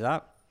sharpened it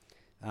up.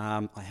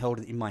 I held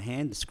it in my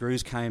hand. The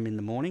screws came in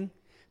the morning.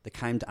 They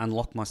came to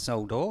unlock my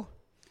cell door.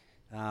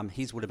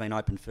 His would have been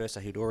open first,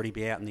 so he'd already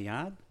be out in the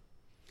yard.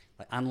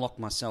 They unlocked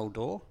my cell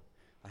door.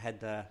 I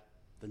had the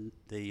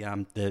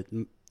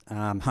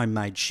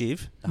homemade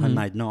shiv, the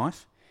homemade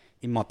knife,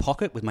 in my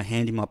pocket, with my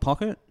hand in my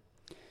pocket.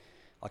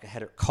 Like, I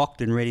had it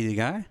cocked and ready to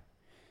go.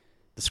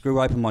 The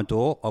screw opened my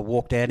door. I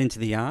walked out into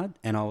the yard,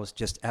 and I was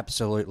just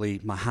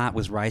absolutely, my heart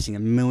was racing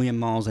 1,000,000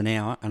 miles an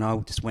hour, and I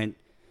just went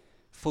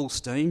full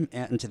steam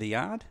out into the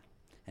yard.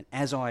 And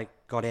as I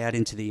got out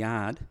into the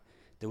yard,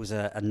 there was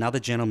another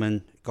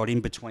gentleman got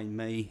in between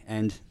me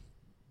and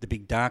the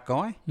big dark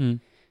guy,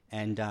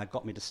 and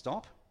got me to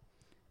stop.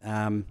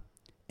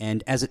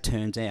 And as it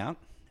turns out,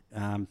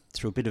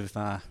 through a bit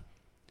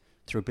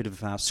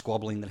of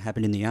squabbling that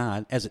happened in the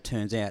yard, as it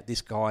turns out,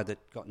 this guy that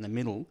got in the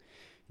middle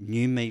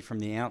knew me from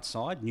the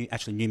outside, knew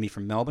me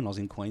from Melbourne. I was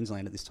in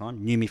Queensland at this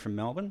time, knew me from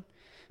Melbourne,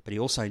 but he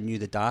also knew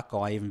the dark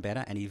guy even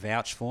better, and he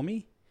vouched for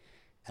me.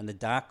 And the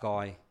dark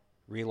guy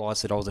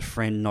realised that I was a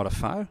friend, not a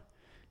foe,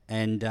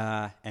 and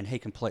he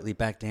completely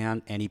backed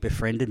down, and he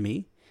befriended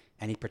me,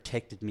 and he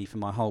protected me for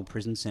my whole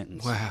prison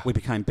sentence. Wow. We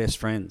became best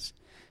friends.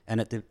 And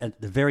at the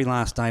very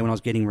last day when I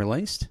was getting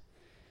released,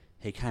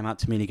 he came up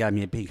to me and he gave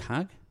me a big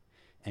hug,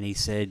 and he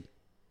said,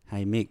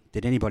 "Hey Mick,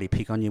 did anybody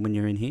pick on you when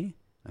you're in here?"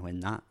 I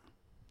went, "Nah."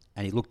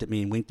 And he looked at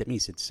me and winked at me. He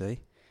said, "See?"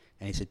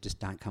 And he said, "Just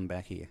don't come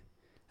back here."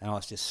 And I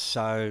was just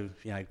so,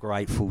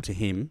 grateful to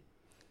him.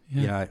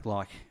 Yeah.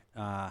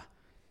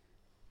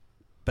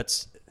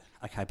 But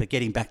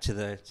getting back to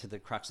the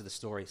crux of the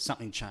story,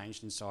 something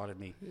changed inside of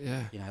me.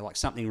 Yeah.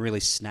 Something really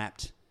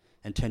snapped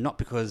and turned, not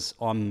because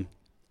I'm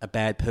a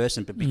bad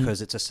person, but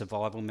because it's a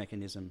survival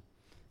mechanism.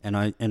 And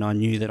I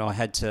knew that I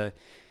had to,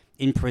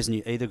 in prison,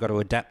 you either got to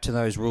adapt to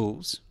those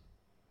rules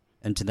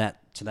and to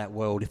that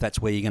world if that's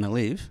where you're going to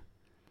live,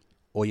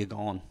 or you're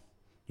gone.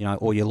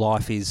 Or your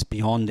life is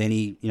beyond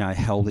any,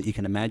 hell that you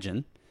can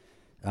imagine.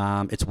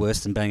 It's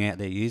worse than being out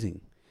there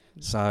using.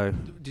 So,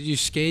 did you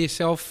scare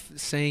yourself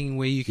seeing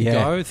where you could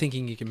go,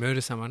 thinking you could murder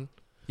someone?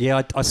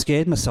 Yeah, I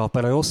scared myself,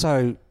 but I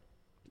also,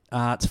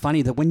 it's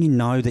funny that when you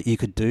know that you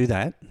could do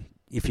that,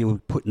 if you were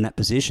put in that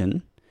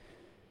position,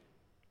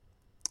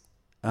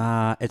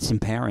 it's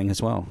empowering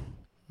as well,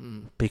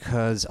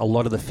 because a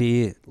lot of the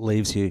fear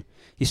leaves you.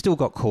 You still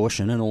got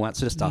caution and all that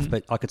sort of stuff,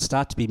 but I could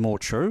start to be more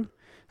true.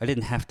 I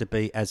didn't have to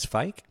be as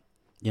fake.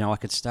 I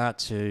could start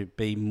to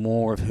be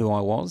more of who I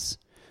was.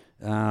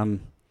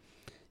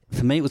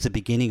 For me, it was the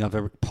beginning of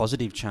a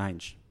positive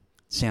change.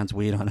 Sounds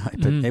weird, I know,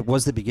 but it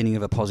was the beginning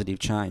of a positive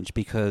change,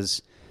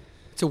 because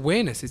it's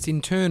awareness, it's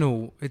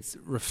internal, it's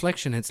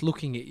reflection, it's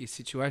looking at your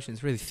situation,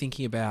 it's really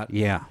thinking about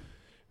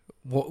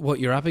what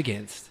you're up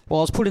against. Well,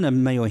 I was put in a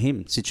me or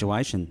him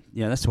situation.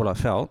 That's what I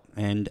felt,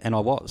 and I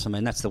was. I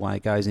mean, that's the way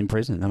it goes in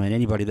prison. I mean,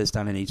 anybody that's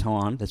done any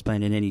time, that's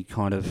been in any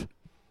kind of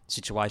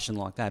situation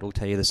like that, will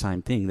tell you the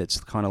same thing. That's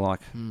kind of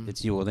like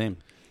it's you or them.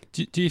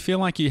 Do you feel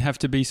like you have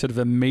to be sort of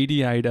a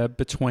mediator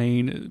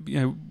between,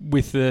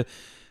 with the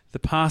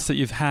past that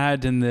you've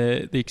had and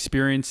the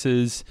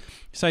experiences?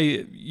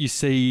 Say you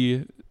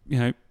see,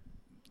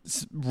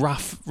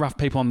 rough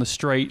people on the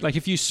street. Like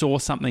if you saw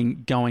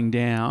something going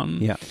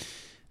down,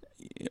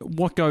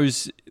 what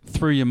goes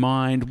through your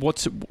mind?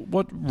 What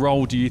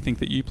role do you think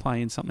that you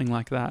play in something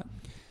like that?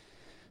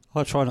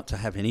 I try not to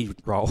have any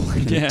role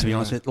in it, to be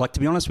honest. To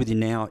be honest with you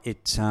now,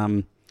 it's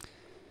I'm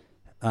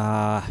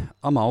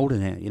older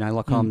now.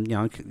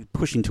 I'm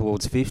pushing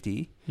towards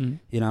 50. And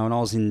I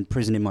was in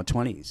prison in my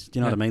 20s. Do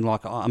you know what I mean?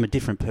 Like I'm a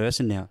different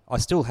person now. I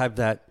still have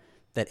that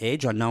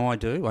edge. I know I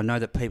do. I know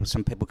that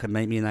some people can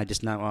meet me and they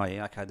just know, oh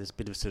yeah, okay, there's a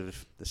bit of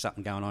there's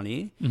something going on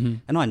here,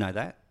 and I know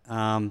that.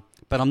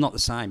 But I'm not the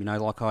same.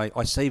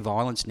 I see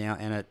violence now,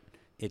 and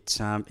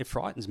it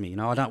frightens me.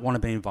 I don't want to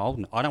be involved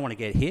in it. I don't want to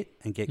get hit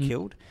and get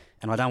killed,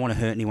 and I don't want to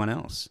hurt anyone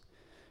else.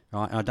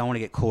 Right? And I don't want to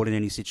get caught in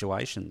any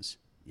situations,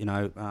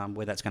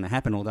 where that's going to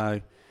happen.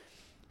 Although,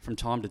 from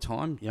time to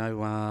time,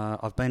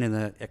 I've been in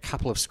a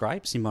couple of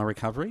scrapes in my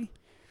recovery,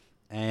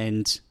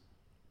 and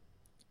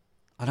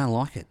I don't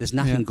like it. There's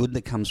nothing good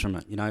that comes from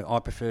it. I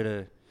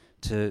prefer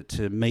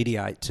to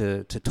mediate,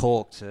 to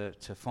talk, to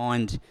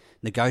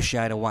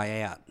negotiate a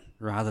way out,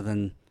 rather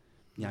than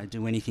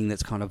do anything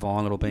that's kind of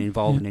violent or be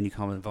involved in any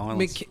kind of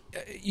violence. Mick,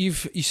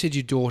 you said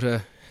your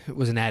daughter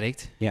was an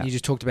addict. Yeah. You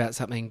just talked about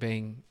something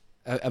being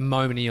a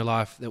moment in your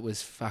life that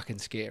was fucking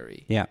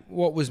scary. Yeah.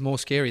 What was more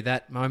scary,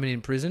 that moment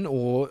in prison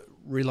or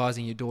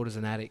realising your daughter's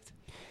an addict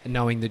and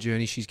knowing the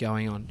journey she's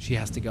going on, she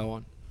has to go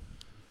on?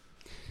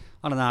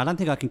 I don't know. I don't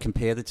think I can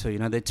compare the two.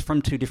 They're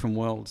from two different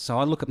worlds. So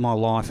I look at my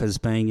life as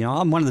being,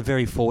 I'm one of the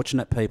very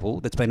fortunate people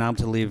that's been able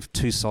to live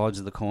two sides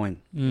of the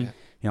coin.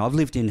 I've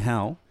lived in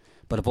hell,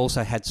 but I've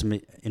also had some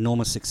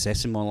enormous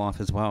success in my life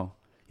as well.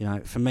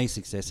 For me,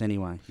 success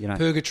anyway.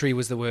 Purgatory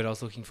was the word I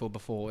was looking for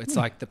before. It's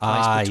like the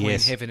place between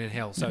heaven and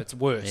hell. So it's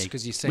worse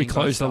because you're seeing we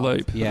closed the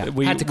loop. Yeah,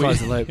 we had to close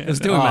the loop. It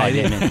was doing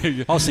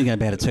man. I was thinking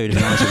about it too, to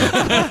be honest with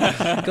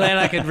you. Glad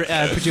I could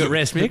put you at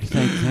rest, Mick.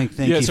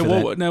 Thank you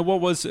for that.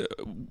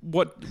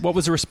 What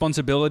was a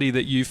responsibility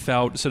that you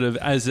felt sort of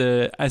as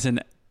an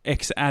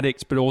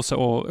ex-addict, but also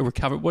or a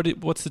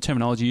what's the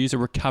terminology you use? A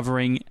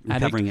recovering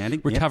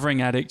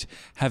addict,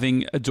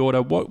 having a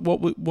daughter.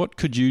 What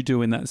could you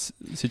do in that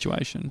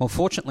situation? Well,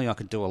 fortunately, I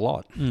could do a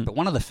lot. But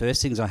one of the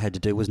first things I had to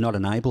do was not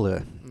enable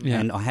her,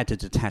 and I had to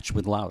detach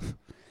with love.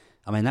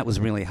 I mean, that was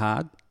really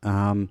hard.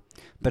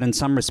 But in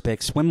some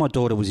respects, when my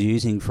daughter was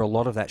using, for a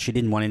lot of that, she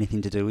didn't want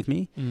anything to do with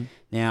me.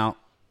 Now,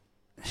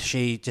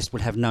 she just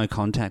would have no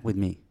contact with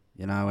me,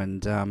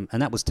 and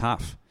that was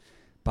tough.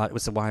 But it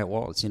was the way it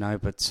was,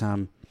 But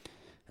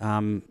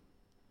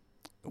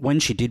when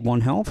she did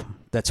want help,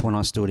 that's when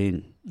I stood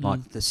in.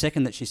 Like the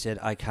second that she said,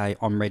 "Okay,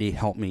 I'm ready,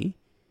 help me,"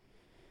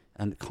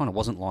 And it kind of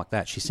wasn't like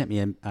that. She sent me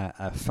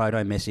a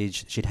photo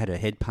message. She'd had her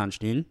head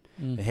punched in.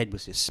 Her head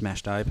was just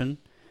smashed open.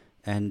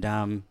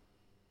 And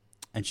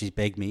she's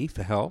begged me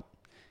for help.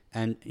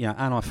 And,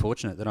 aren't I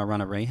fortunate that I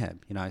run a rehab,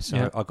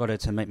 So I got her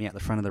to meet me at the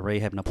front of the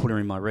rehab, and I put her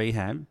in my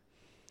rehab,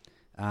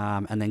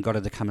 and then got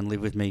her to come and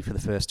live with me for the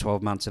first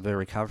 12 months of her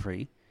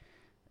recovery.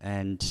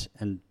 And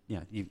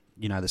you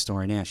know the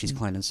story now. She's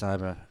clean and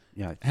sober,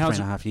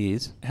 3.5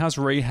 years. How's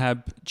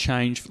rehab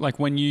changed? Like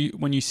when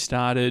you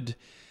started,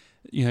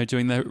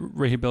 doing the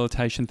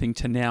rehabilitation thing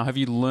to now, have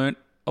you learnt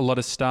a lot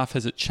of stuff?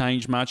 Has it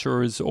changed much,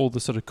 or is all the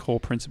sort of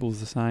core principles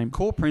the same?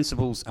 Core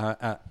principles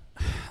are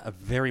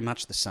very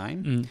much the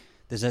same.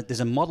 There's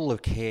a model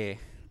of care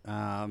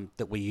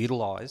that we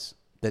utilise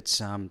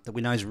that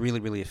we know is really,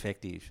 really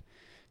effective.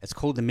 It's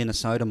called the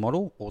Minnesota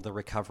model, or the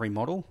recovery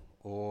model,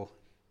 or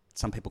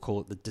some people call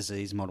it the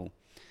disease model.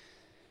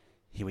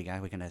 Here we go.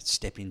 We're going to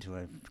step into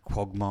a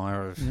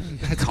quagmire of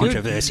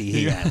controversy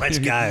here. Let's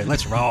go.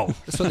 Let's roll.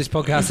 That's what this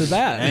podcast is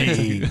about.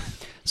 Hey.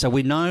 So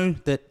we know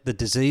that the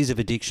disease of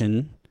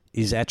addiction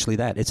is actually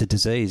that. It's a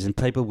disease. And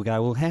people will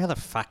go, well, how the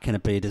fuck can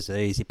it be a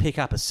disease? You pick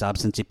up a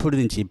substance, you put it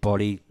into your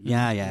body.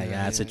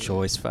 Yeah, it's a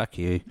choice. Fuck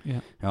you. Yeah.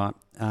 Right.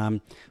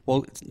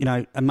 Well,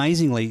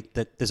 amazingly,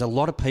 that there's a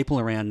lot of people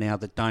around now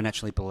that don't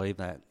actually believe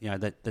that.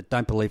 That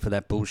don't believe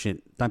that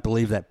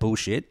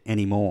bullshit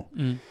anymore.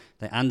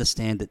 They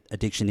understand that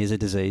addiction is a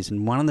disease,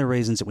 and one of the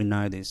reasons that we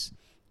know this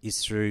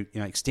is through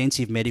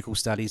extensive medical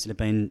studies that have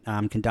been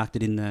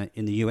conducted in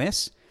the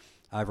US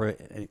over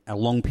a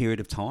long period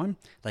of time.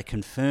 They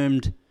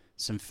confirmed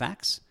some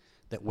facts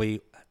that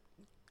we,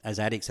 as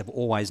addicts, have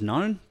always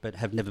known but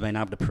have never been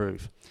able to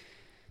prove,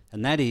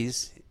 and that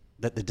is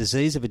that the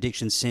disease of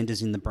addiction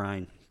centres in the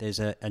brain. There's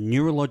a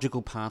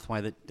neurological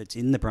pathway that's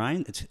in the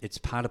brain. It's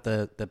part of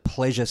the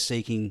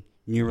pleasure-seeking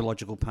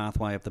neurological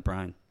pathway of the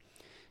brain,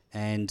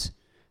 and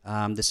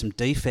there's some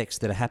defects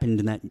that happen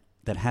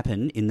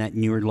in that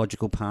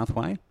neurological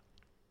pathway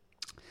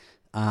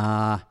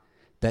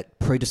that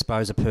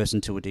predispose a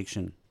person to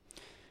addiction.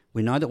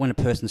 We know that when a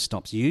person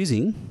stops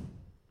using,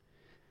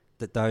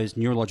 that those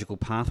neurological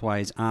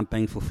pathways aren't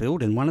being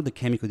fulfilled, and one of the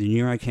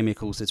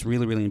neurochemicals that's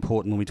really, really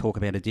important when we talk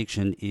about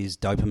addiction is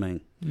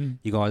dopamine.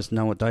 You guys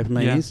know what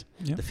dopamine is?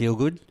 Yeah. The feel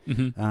good,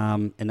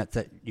 and that's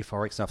that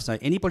euphoric stuff. So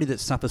anybody that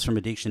suffers from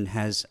addiction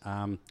has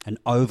an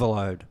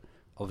overload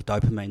of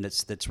dopamine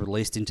that's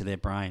released into their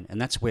brain,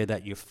 and that's where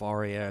that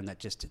euphoria and that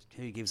just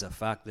who gives a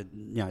fuck,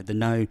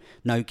 the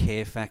no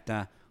care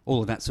factor,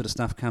 all of that sort of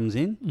stuff comes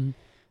in.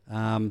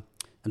 And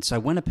so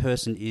when a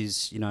person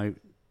is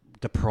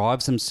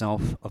deprives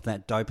themselves of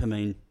that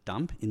dopamine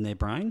dump in their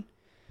brain,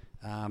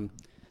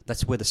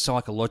 that's where the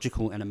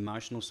psychological and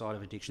emotional side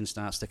of addiction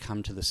starts to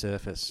come to the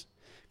surface.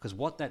 Because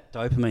what that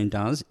dopamine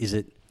does is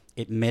it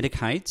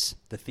medicates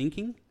the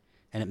thinking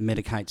and it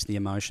medicates the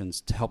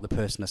emotions to help the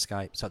person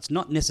escape. So it's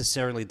not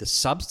necessarily the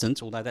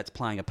substance, although that's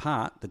playing a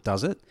part, that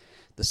does it.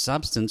 The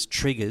substance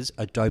triggers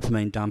a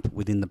dopamine dump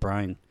within the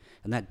brain.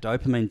 And that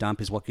dopamine dump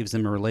is what gives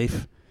them a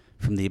relief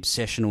from the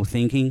obsessional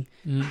thinking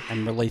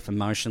and relief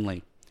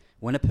emotionally.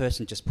 When a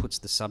person just puts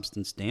the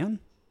substance down,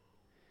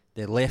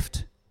 they're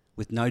left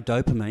with no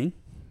dopamine.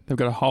 They've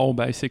got a hole,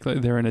 basically.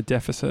 They're in a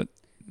deficit.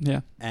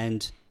 Yeah.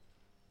 And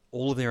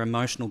all of their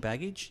emotional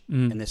baggage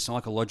and their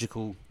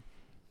psychological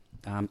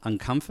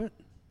uncomfort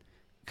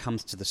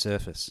comes to the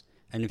surface.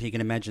 And if you can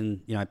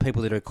imagine,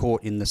 people that are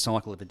caught in the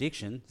cycle of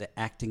addiction, they're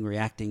acting,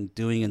 reacting,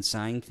 doing and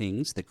saying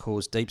things that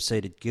cause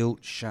deep-seated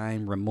guilt,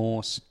 shame,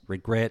 remorse,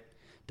 regret,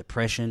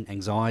 depression,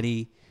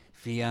 anxiety,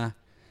 fear.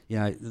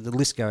 The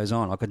list goes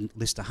on. I could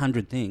list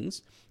 100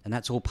 things, and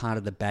that's all part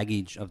of the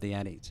baggage of the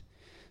addict.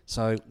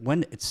 So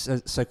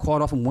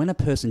quite often when a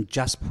person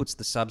just puts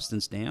the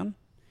substance down,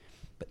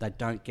 but they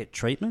don't get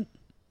treatment,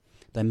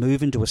 they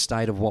move into a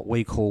state of what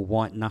we call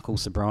white knuckle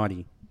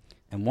sobriety.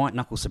 And white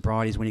knuckle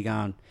sobriety is when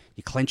you're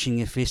clenching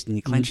your fist and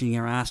you're clenching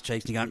your ass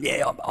cheeks and you're going,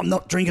 yeah, I'm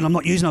not drinking, I'm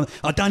not using it,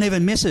 I don't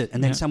even miss it.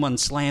 And then someone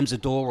slams a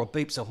door or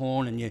beeps a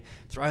horn and you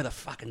throw the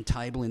fucking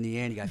table in the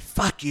air and you go,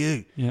 fuck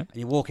you. Yeah. And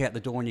you walk out the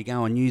door and you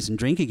go and use and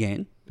drink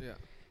again. Yeah.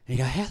 And you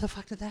go, how the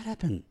fuck did that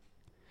happen?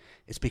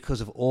 It's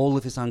because of all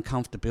of this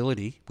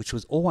uncomfortability, which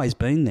was always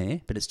been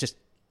there, but it's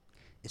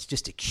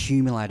just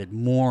accumulated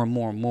more and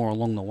more and more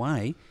along the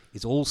way.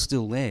 It's all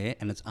still there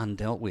and it's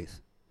undealt with.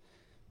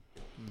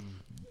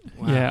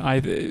 Wow. Yeah,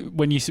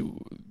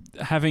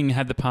 having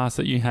had the past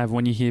that you have,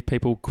 when you hear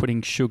people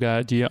quitting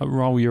sugar, do you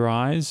roll your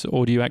eyes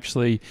or do you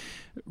actually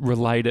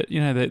relate it?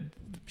 That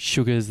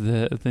sugar's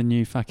the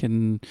new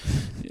fucking,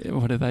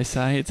 what do they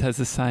say? It has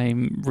the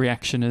same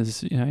reaction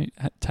as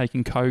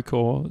taking Coke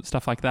or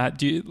stuff like that.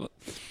 Do you?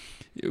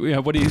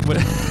 What do you?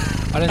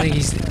 I don't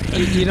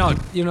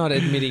think you're not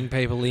admitting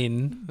people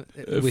in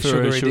with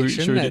sugar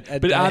addiction.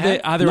 But are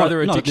there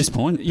other addictions? Not at this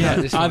point.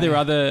 Yeah. Are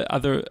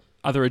there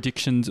other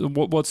addictions?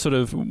 What sort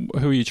of,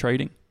 who are you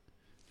treating?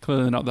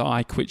 Clearly not the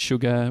I quit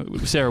sugar.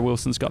 Sarah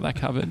Wilson's got that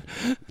covered.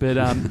 But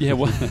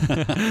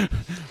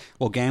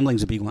well,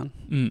 gambling's a big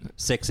one.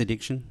 Sex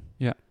addiction.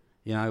 Yeah.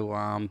 You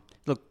know,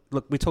 look,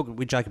 we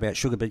joke about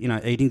sugar, but, you know,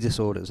 eating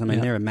disorders, I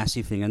mean, they're a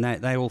massive thing, and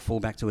they all fall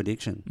back to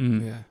addiction.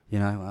 Yeah. You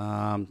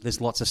know,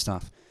 there's lots of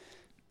stuff.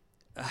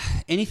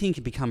 Anything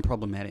can become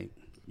problematic.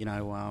 You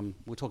know,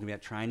 we're talking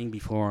about training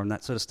before and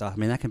that sort of stuff. I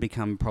mean, that can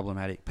become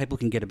problematic. People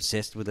can get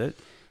obsessed with it,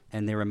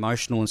 and their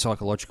emotional and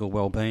psychological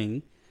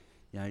well-being,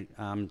 you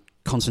know,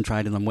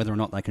 concentrated on whether or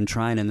not they can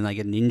train, and then they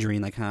get an injury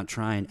and they can't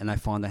train, and they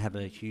find they have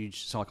a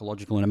huge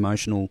psychological and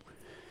emotional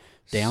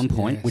down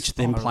point, which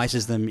then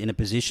places them in a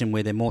position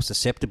where they're more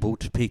susceptible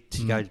to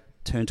go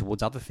turn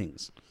towards other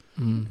things.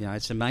 You know,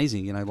 it's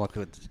amazing. You know, like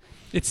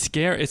it's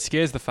scary. It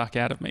scares the fuck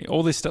out of me.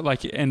 All this stuff,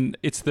 like, and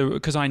it's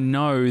because I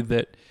know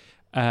that,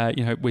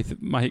 you know,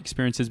 with my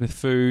experiences with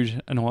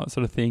food and all that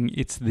sort of thing,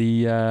 it's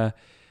the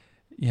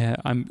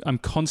I'm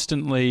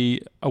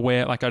constantly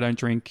aware. Like, I don't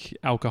drink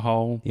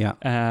alcohol. Yeah.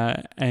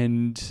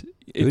 And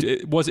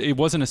it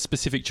wasn't a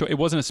specific choice. It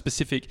wasn't a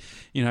specific,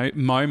 you know,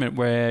 moment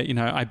where, you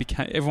know,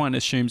 everyone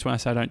assumes when I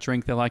say I don't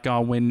drink, they're like, oh,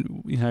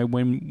 when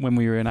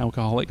we were an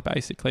alcoholic,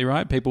 basically,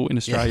 right? People in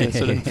Australia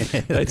sort of, they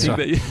think that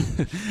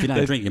if you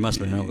don't drink, you must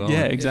be an alcoholic.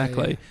 Yeah,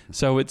 exactly. Yeah.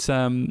 So it's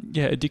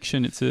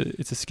addiction. It's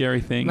a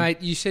scary thing,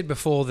 mate. You said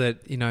before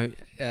that, you know,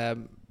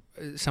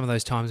 some of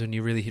those times when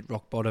you really hit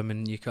rock bottom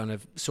and you kind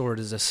of saw it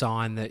as a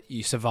sign that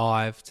you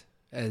survived,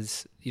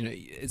 as, you know,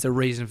 it's a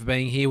reason for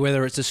being here,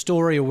 whether it's a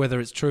story or whether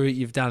it's true.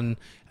 You've done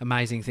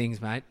amazing things,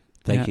 mate.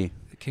 Thank you.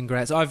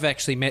 Congrats. I've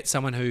actually met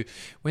someone who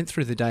went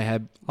through the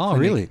Rehab. Oh,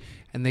 really?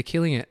 And they're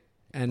killing it.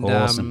 And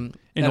awesome.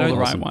 In all the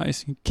right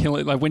ways. Kill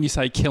it. Like, when you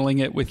say killing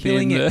it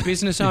within the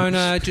business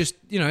owner, just,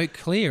 you know,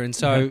 clear. And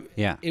so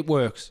it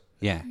works.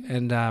 Yeah.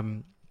 And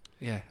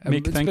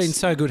Mick, it's been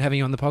so good having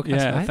you on the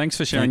podcast, mate. Thanks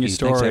for sharing your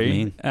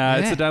story.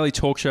 It's the Daily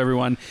Talk Show,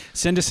 everyone.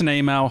 Send us an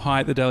email,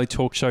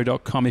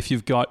 hi@thedailytalkshow.com, if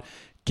you've got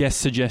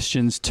guest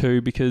suggestions too,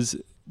 because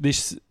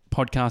this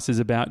podcast is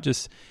about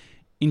just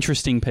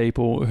interesting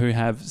people who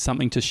have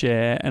something to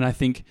share. And I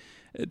think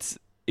it's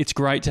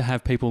great to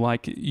have people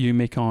like you,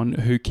 Mick, on,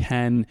 who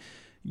can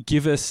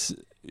give us,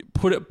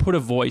 put a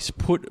voice,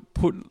 put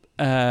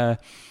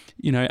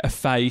you know, a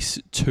face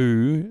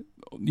to,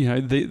 you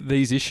know,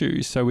 these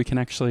issues, so we can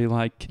actually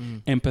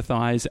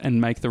empathize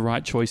and make the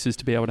right choices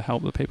to be able to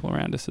help the people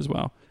around us as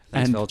well.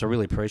 Thanks, fellas. I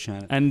really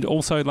appreciate it. And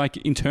also, like,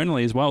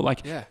 internally as well.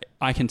 Like,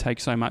 I can take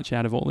so much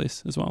out of all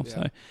this as well. Yeah.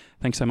 So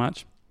thanks so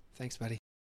much. Thanks, buddy.